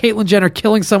joke about Caitlyn Jenner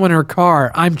killing someone in her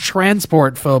car. I'm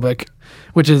transport phobic,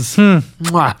 which is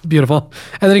beautiful.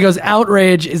 And then he goes,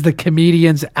 outrage is the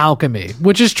comedian's alchemy,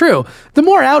 which is true. The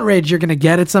more outrage you're going to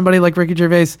get at somebody like Ricky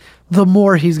Gervais, the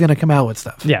more he's going to come out with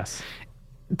stuff. Yes.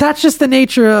 That's just the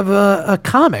nature of a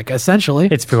comic, essentially.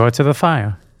 It's fuel to the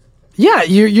fire. Yeah,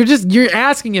 you're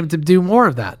asking him to do more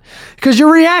of that because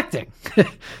you're reacting.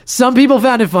 Some people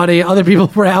found it funny, other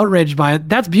people were outraged by it.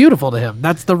 That's beautiful to him.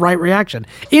 That's the right reaction.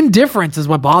 Indifference is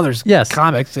what bothers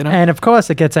comics, And of course,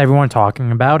 it gets everyone talking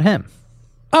about him.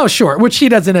 Oh, sure, which he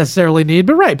doesn't necessarily need,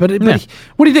 but right. But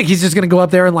what do you think? He's just going to go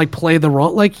up there and like play the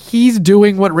role? Like he's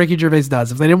doing what Ricky Gervais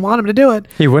does. If they didn't want him to do it,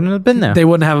 he wouldn't have been there. They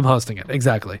wouldn't have him hosting it.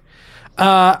 Exactly.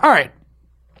 All right.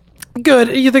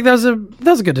 Good. You think that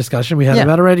was a good discussion we had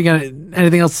about it, right? You got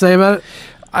anything else to say about it?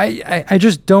 I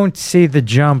just don't see the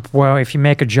jump where if you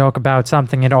make a joke about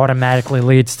something, it automatically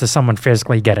leads to someone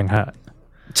physically getting hurt.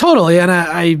 Totally.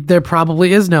 And there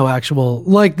probably is no actual,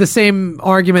 like the same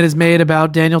argument is made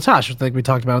about Daniel Tosh, which I think we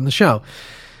talked about in the show.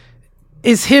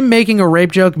 Is him making a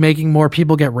rape joke making more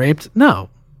people get raped? No.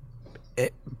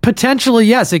 Potentially,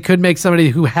 yes. It could make somebody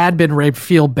who had been raped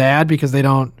feel bad because they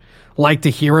don't like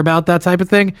to hear about that type of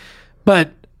thing.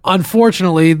 But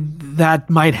unfortunately, that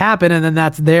might happen, and then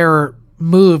that's their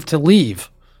move to leave.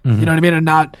 Mm-hmm. You know what I mean? And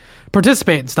not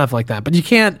participate in stuff like that. But you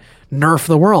can't nerf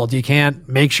the world. You can't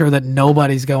make sure that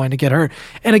nobody's going to get hurt.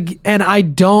 And I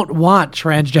don't want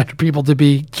transgender people to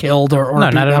be killed or no,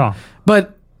 not at all.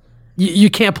 But you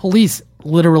can't police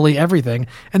literally everything.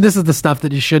 And this is the stuff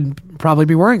that you shouldn't probably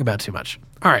be worrying about too much.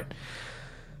 All right.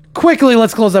 Quickly,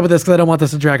 let's close up with this because I don't want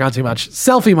this to drag on too much.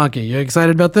 Selfie Monkey. You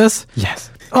excited about this? Yes.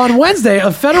 On Wednesday,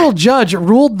 a federal judge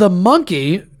ruled the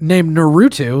monkey named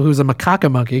Naruto, who's a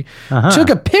macaca monkey, took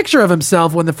a picture of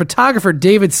himself when the photographer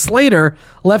David Slater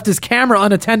left his camera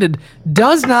unattended,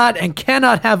 does not and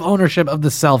cannot have ownership of the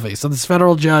selfie. So this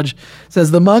federal judge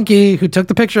says the monkey who took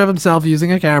the picture of himself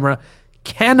using a camera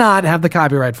cannot have the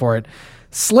copyright for it.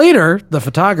 Slater, the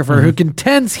photographer, who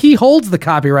contends he holds the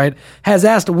copyright, has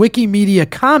asked Wikimedia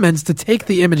Commons to take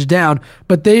the image down,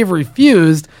 but they've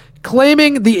refused,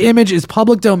 claiming the image is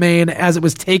public domain as it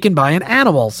was taken by an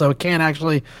animal, so it can't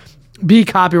actually be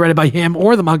copyrighted by him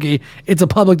or the monkey. It's a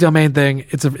public domain thing.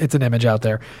 It's an image out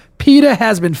there. PETA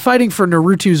has been fighting for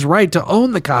Naruto's right to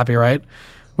own the copyright,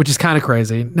 which is kind of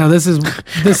crazy. Now, this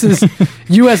is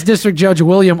U.S. District Judge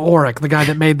William Orrick, the guy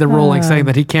that made the ruling saying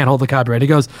that he can't hold the copyright. He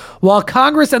goes, while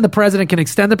Congress and the president can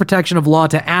extend the protection of law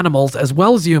to animals as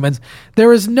well as humans,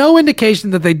 there is no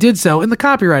indication that they did so in the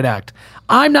Copyright Act.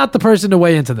 I'm not the person to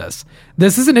weigh into this.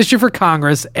 This is an issue for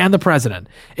Congress and the president.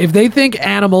 If they think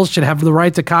animals should have the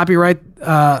right to copyright,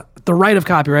 the right of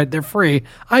copyright, they're free,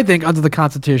 I think, under the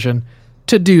Constitution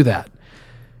to do that.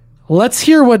 Let's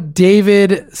hear what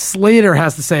David Slater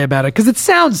has to say about it, because it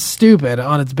sounds stupid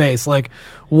on its base. Like,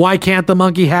 why can't the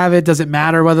monkey have it? Does it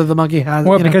matter whether the monkey has it?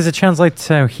 Well, because it translates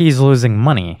to he's losing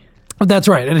money. That's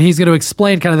right. And he's going to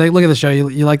explain kind of like, look at the show.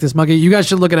 You like this monkey? You guys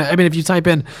should look at it. I mean, if you type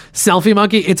in selfie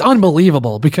monkey, it's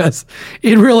unbelievable because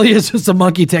it really is just a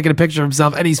monkey taking a picture of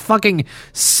himself and he's fucking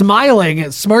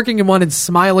smiling, smirking in one and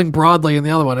smiling broadly in the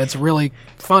other one. It's really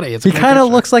funny. He kind of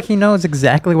looks like he knows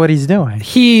exactly what he's doing.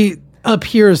 He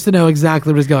appears to know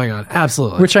exactly what is going on.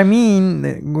 Absolutely. Which I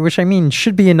mean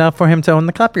should be enough for him to own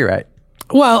the copyright.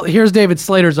 Well, here's David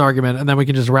Slater's argument and then we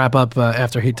can just wrap up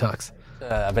after he talks.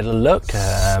 A bit of luck.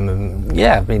 I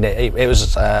mean, it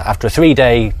was after a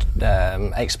 3-day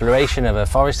exploration of a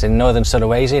forest in northern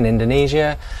Sulawesi in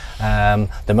Indonesia.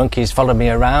 The monkeys followed me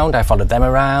around. I followed them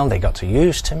around. They got too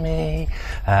used to me.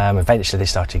 Eventually, they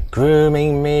started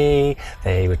grooming me.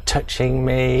 They were touching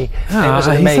me. He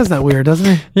says that weird, doesn't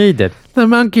he? Yeah, he did. The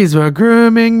monkeys were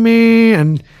grooming me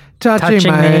and touching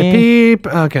my peep.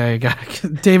 Okay,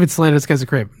 David Slater, this guy's a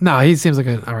creep. No, he seems like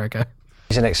an all right guy.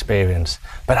 An experience,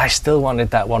 but I still wanted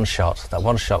that one shot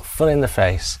full in the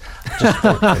face. Just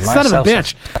son of a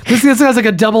bitch. This sounds like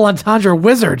a double entendre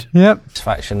wizard. Yep.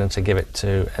 Satisfaction and to give it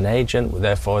to an agent,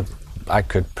 therefore I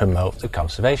could promote the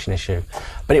conservation issue.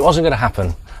 But it wasn't going to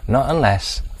happen, not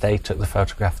unless they took the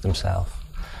photograph themselves.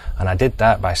 And I did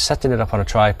that by setting it up on a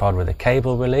tripod with a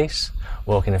cable release,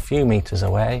 walking a few meters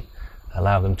away,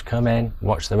 allow them to come in,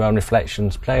 watch their own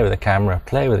reflections, play with the camera,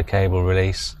 play with the cable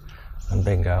release, and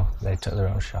bingo, they took their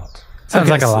own shot. Sounds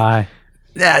like a lie.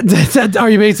 Yeah, are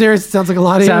you being serious? It sounds like a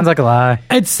lie to you? Sounds like a lie.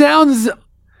 It sounds,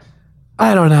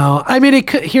 I don't know. I mean,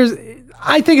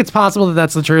 I think it's possible that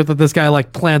that's the truth, that this guy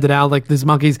like planned it out, like these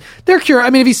monkeys. They're curious.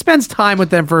 I mean, if he spends time with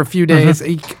them for a few days,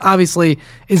 he obviously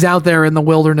is out there in the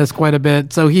wilderness quite a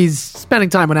bit. So he's spending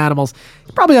time with animals.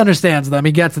 He probably understands them.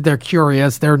 He gets that they're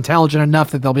curious. They're intelligent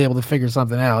enough that they'll be able to figure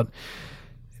something out.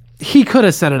 He could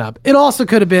have set it up. It also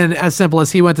could have been as simple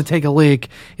as he went to take a leak.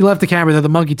 He left the camera there. The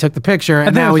monkey took the picture,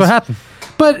 and now that's what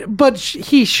happened. But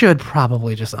he should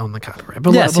probably just own the copyright.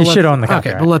 But yes, he should own the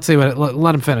copyright. Okay, but let's see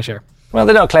let him finish here. Well,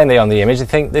 they don't claim they own the image. They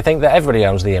think that everybody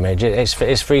owns the image.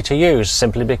 It's free to use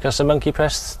simply because the monkey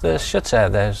pressed the shutter.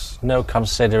 There's no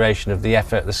consideration of the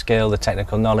effort, the skill, the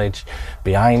technical knowledge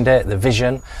behind it, the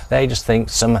vision. They just think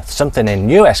something in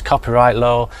US copyright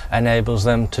law enables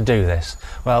them to do this.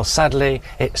 Well, sadly,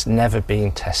 it's never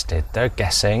been tested. They're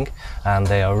guessing, and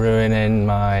they are ruining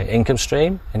my income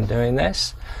stream in doing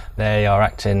this. They are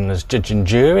acting as judge and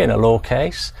jury in a law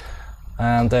case,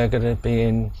 and they're going to be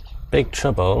in big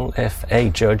trouble if a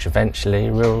judge eventually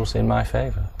rules in my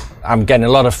favour. I'm getting a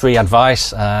lot of free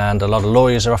advice, and a lot of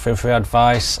lawyers are offering free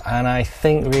advice, and I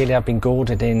think really I've been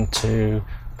goaded into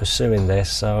pursuing this.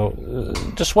 So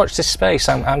just watch this space.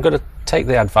 I'm going to take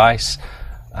the advice,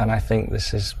 and I think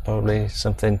this is probably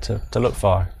something to look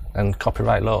for. And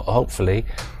copyright law, hopefully,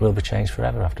 will be changed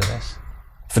forever after this.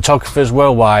 Photographers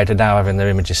worldwide are now having their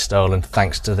images stolen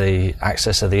thanks to the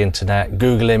access of the internet.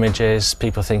 Google Images,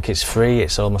 people think it's free.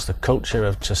 It's almost a culture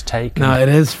of just taking. No, it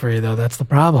is free, though. That's the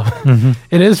problem.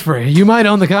 It is free. You might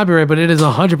own the copyright, but it is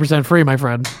 100% free, my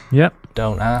friend. Yep.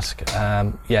 Don't ask.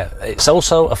 It's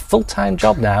also a full-time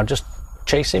job now, just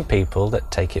chasing people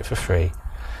that take it for free.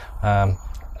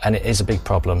 And it is a big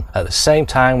problem. At the same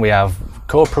time, we have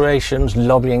corporations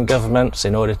lobbying governments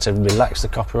in order to relax the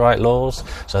copyright laws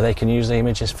so they can use the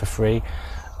images for free.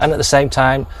 And at the same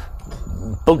time,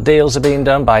 book deals are being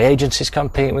done by agencies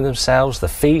competing with themselves. The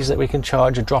fees that we can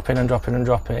charge are dropping and dropping and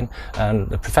dropping. And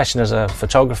the profession as a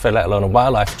photographer, let alone a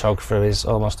wildlife photographer, is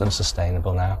almost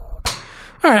unsustainable now.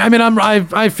 All right. I mean,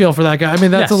 I feel for that guy. I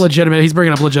mean, that's a legitimate. He's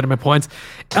bringing up legitimate points.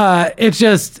 It's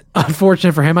just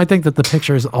unfortunate for him. I think that the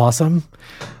picture is awesome.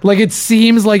 Like, it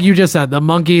seems like you just said, the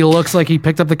monkey looks like he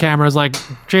picked up the camera, was like,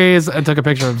 cheese, and took a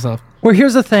picture of himself. Well,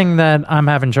 here's the thing that I'm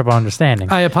having trouble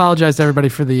understanding. I apologize to everybody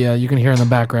for the, you can hear in the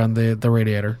background, the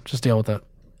radiator. Just deal with that.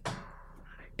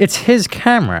 It's his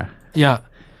camera. Yeah.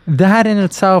 That in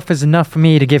itself is enough for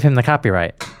me to give him the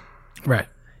copyright. Right.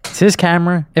 It's his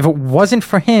camera. If it wasn't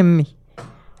for him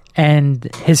and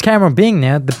his camera being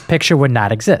there, the picture would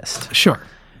not exist. Sure.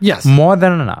 Yes. More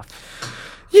than enough.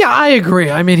 Yeah, I agree.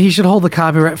 I mean, he should hold the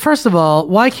copyright. First of all,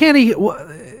 why can't he?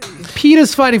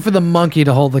 PETA's fighting for the monkey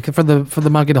to hold the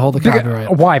monkey to hold the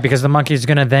copyright. Why? Because the monkey's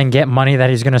going to then get money that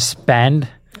he's going to spend.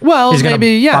 Well,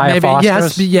 maybe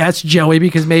yes, Joey.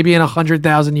 Because maybe in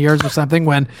 100,000 years or something,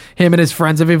 when him and his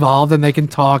friends have evolved and they can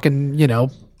talk and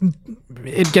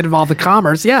it get involved in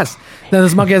commerce, yes, then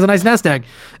this monkey has a nice nest egg.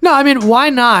 No, I mean,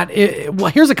 why not? Well,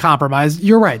 here's a compromise.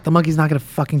 You're right. The monkey's not going to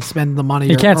fucking spend the money.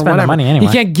 He can't spend the money anyway.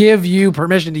 He can't give you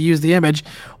permission to use the image.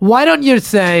 Why don't you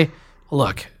say,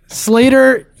 look,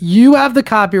 Slater, you have the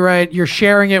copyright. You're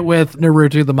sharing it with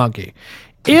Naruto the monkey.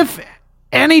 If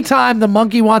anytime the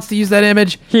monkey wants to use that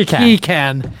image, he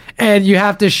can. And you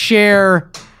have to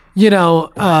share,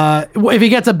 if he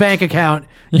gets a bank account,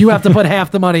 you have to put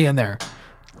half the money in there.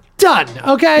 Done.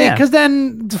 Okay? Because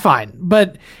then, fine.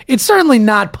 But it's certainly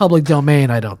not public domain,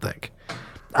 I don't think.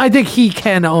 I think he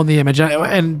can own the image,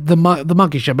 and the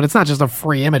monkey should, but it's not just a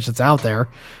free image that's out there,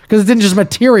 because it didn't just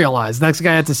materialize. The next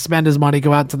guy had to spend his money,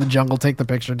 go out to the jungle, take the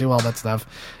picture, do all that stuff,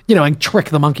 and trick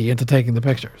the monkey into taking the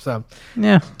picture. So,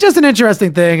 just an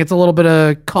interesting thing. It's a little bit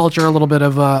of culture, a little bit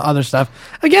of other stuff.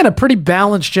 Again, a pretty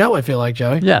balanced show, I feel like,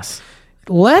 Joey. Yes.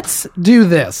 Let's do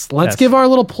this. Let's give our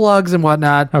little plugs and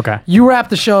whatnot. Okay. You wrap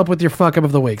the show up with your fuck up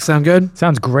of the week. Sound good?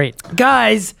 Sounds great.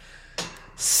 Guys,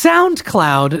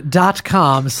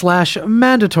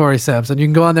 SoundCloud.com/mandatory Samson. You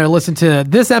can go on there, listen to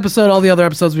this episode, all the other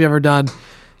episodes we've ever done. You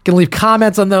can leave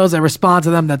comments on those. I respond to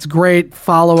them. That's great.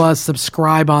 Follow us.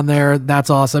 Subscribe on there.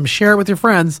 That's awesome. Share it with your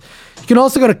friends. You can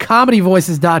also go to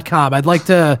comedyvoices.com. I'd like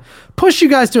to push you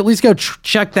guys to at least go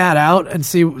check that out and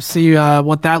see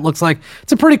what that looks like.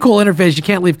 It's a pretty cool interface. You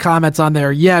can't leave comments on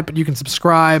there yet, but you can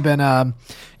subscribe, and the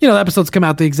episodes come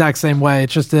out the exact same way.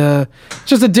 It's just a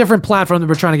different platform that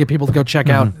we're trying to get people to go check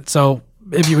out. So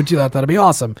if you would do that, that'd be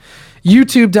awesome.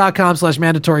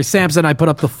 YouTube.com/mandatory Samson. I put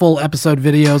up the full episode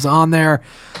videos on there.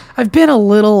 I've been a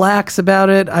little lax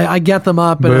about it. I get them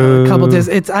up in a couple of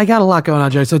days. I got a lot going on,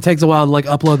 Joey, so it takes a while to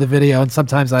upload the video, and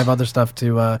sometimes I have other stuff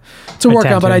to work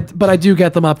on. But I do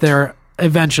get them up there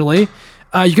eventually.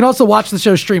 You can also watch the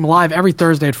show stream live every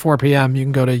Thursday at 4 p.m. You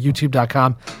can go to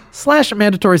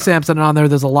youtube.com/mandatory Samson, and on there,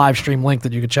 there's a live stream link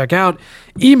that you can check out.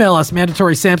 Email us,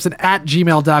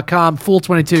 mandatorysamson@gmail.com.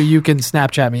 Fool22, you can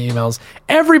Snapchat me emails.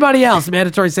 Everybody else,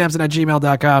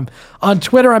 mandatorysamson@gmail.com. On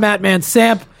Twitter, I'm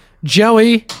 @mansamp.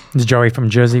 Joey. It's Joey from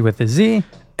Jersey with a Z.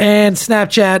 And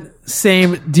Snapchat,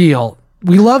 same deal.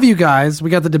 We love you guys. We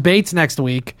got the debates next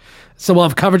week, so we'll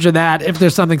have coverage of that. If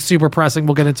there's something super pressing,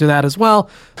 we'll get into that as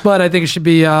well. But I think it should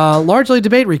be largely a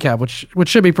debate recap, which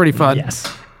should be pretty fun. Yes.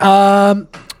 All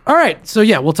right. So,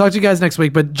 we'll talk to you guys next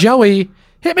week. But, Joey,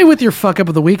 hit me with your fuck up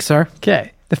of the week, sir.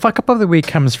 Okay. The fuck up of the week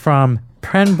comes from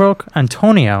Pembroke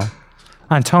Antonio.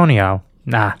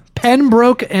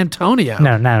 Pembroke Antonio.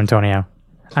 No, not Antonio.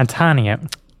 Antonio.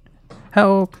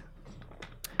 Help.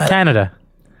 Canada.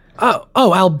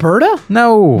 Oh, Alberta?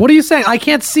 No. What are you saying? I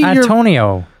can't see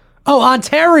Antonio. Oh,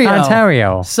 Ontario.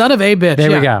 Ontario. Son of a bitch.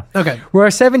 There we go. Okay. Where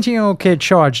a 17-year-old kid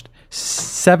charged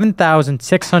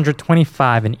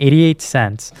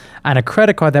 $7,625.88 on a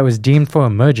credit card that was deemed for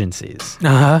emergencies.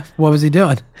 What was he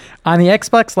doing? On the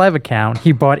Xbox Live account,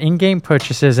 he bought in-game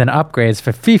purchases and upgrades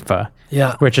for FIFA,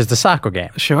 which is the soccer game.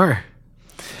 Sure.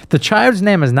 The child's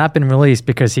name has not been released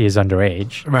because he is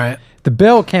underage. Right. The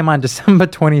bill came on December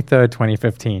 23rd,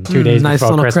 2015, 2 days nice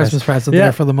before little Christmas present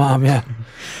there for the mom,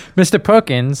 Mr.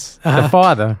 Perkins, the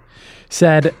father,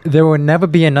 said there will never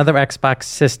be another Xbox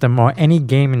system or any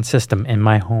gaming system in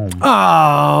my home.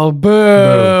 Oh,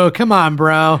 boo. Come on,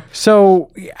 bro.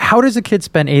 So how does a kid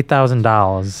spend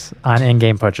 $8,000 on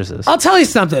in-game purchases? I'll tell you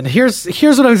something. Here's what I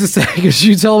was going to say, because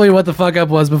you told me what the fuck up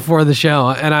was before the show,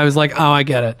 and I was like, oh, I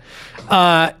get it.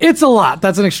 It's a lot.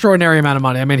 That's an extraordinary amount of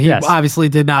money. I mean, he obviously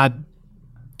did not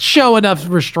show enough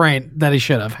restraint that he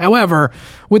should have. However,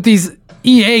 with these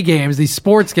EA games, these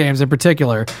sports games in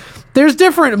particular, there's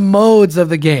different modes of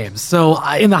the games. So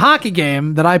in the hockey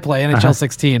game that I play, NHL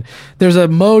 16, there's a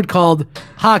mode called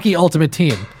Hockey Ultimate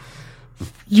Team.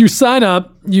 You sign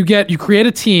up, you create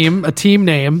a team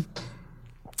name.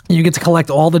 You get to collect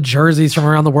all the jerseys from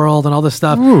around the world and all this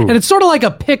stuff. Ooh. And it's sort of like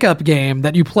a pickup game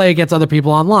that you play against other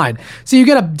people online. So you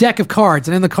get a deck of cards,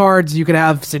 and in the cards you could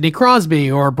have Sidney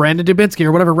Crosby or Brandon Dubinsky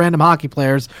or whatever random hockey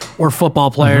players or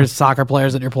football players, soccer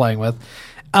players that you're playing with.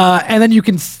 And then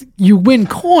you win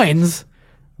coins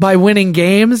by winning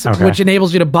games, which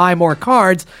enables you to buy more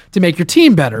cards to make your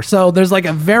team better. So there's like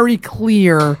a very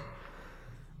clear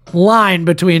line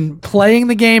between playing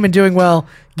the game and doing well,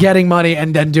 getting money,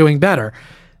 and then doing better.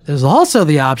 There's also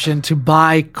the option to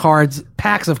buy cards,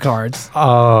 packs of cards,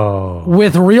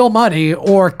 with real money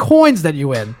or coins that you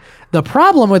win. The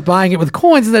problem with buying it with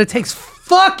coins is that it takes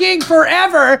fucking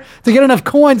forever to get enough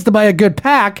coins to buy a good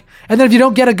pack, and then if you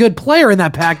don't get a good player in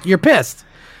that pack, you're pissed.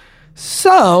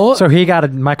 So he got a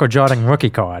Michael Jordan rookie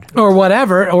card. Or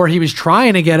whatever, or he was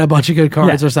trying to get a bunch of good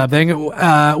cards or something,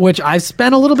 which I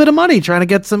spent a little bit of money trying to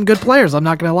get some good players. I'm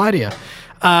not going to lie to you.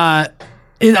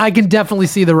 I can definitely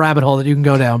see the rabbit hole that you can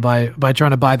go down by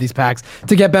trying to buy these packs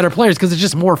to get better players, because it's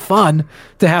just more fun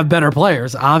to have better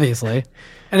players, obviously.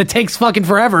 And it takes fucking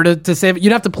forever to save it.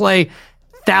 You'd have to play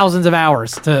thousands of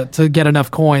hours to get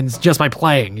enough coins just by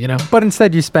playing, you know? But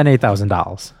instead you spend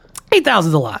 $8,000. $8,000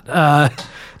 is a lot.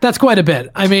 That's quite a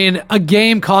bit. I mean, a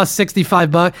game costs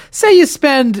 $65. Say you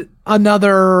spend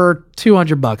another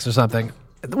 $200 or something,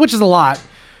 which is a lot.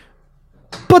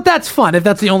 But that's fun. If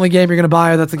that's the only game you're going to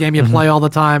buy or that's the game you play all the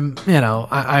time, you know,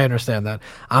 I understand that.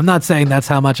 I'm not saying that's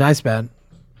how much I spent.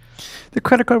 The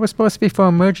credit card was supposed to be for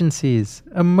emergencies.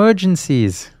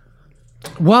 Emergencies.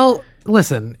 Well,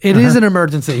 listen, it is an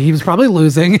emergency. He was probably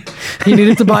losing. He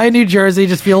needed to buy a new jersey,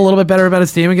 just feel a little bit better about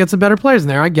his team and get some better players in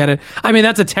there. I get it. I mean,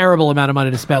 that's a terrible amount of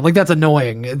money to spend. Like, that's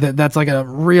annoying. That's like a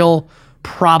real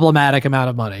problematic amount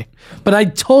of money. But I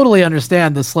totally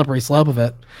understand the slippery slope of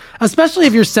it. Especially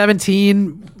if you're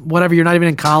 17, whatever, you're not even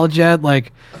in college yet.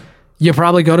 Like, you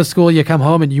probably go to school, you come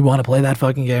home, and you want to play that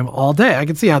fucking game all day. I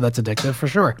can see how that's addictive for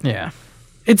sure. Yeah.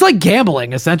 It's like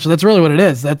gambling, essentially. That's really what it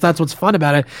is. That's what's fun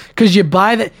about it. Because you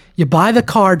buy the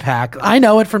card pack. I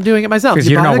know it from doing it myself. Because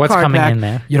you don't know what's coming in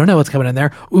there. You don't know what's coming in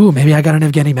there. Ooh, maybe I got an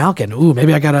Evgeny Malkin. Ooh,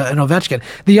 maybe I got an Ovechkin.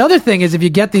 The other thing is, if you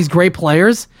get these great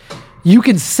players, you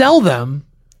can sell them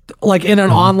like in an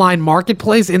online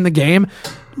marketplace in the game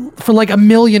for like 1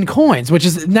 million coins, which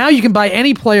is now you can buy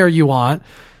any player you want.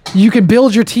 You can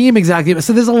build your team exactly.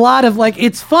 So there's a lot of like,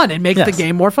 it's fun. It makes the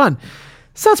game more fun.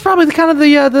 So that's probably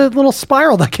the little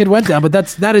spiral that kid went down, but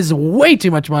that is way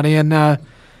too much money. And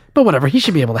but whatever, he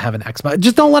should be able to have an Xbox.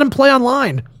 Just don't let him play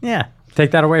online. Yeah,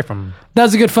 take that away from him. That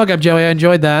was a good fuck up, Joey. I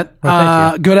enjoyed that. Well,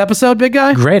 thank you. Good episode, big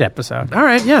guy. Great episode. All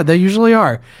right, yeah, they usually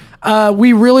are.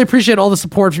 We really appreciate all the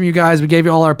support from you guys. We gave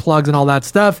you all our plugs and all that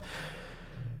stuff.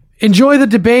 Enjoy the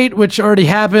debate, which already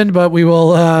happened, but we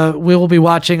will be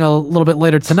watching a little bit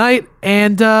later tonight,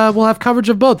 and we'll have coverage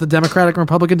of both the Democratic and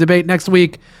Republican debate next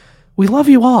week. We love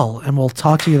you all, and we'll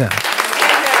talk to you then.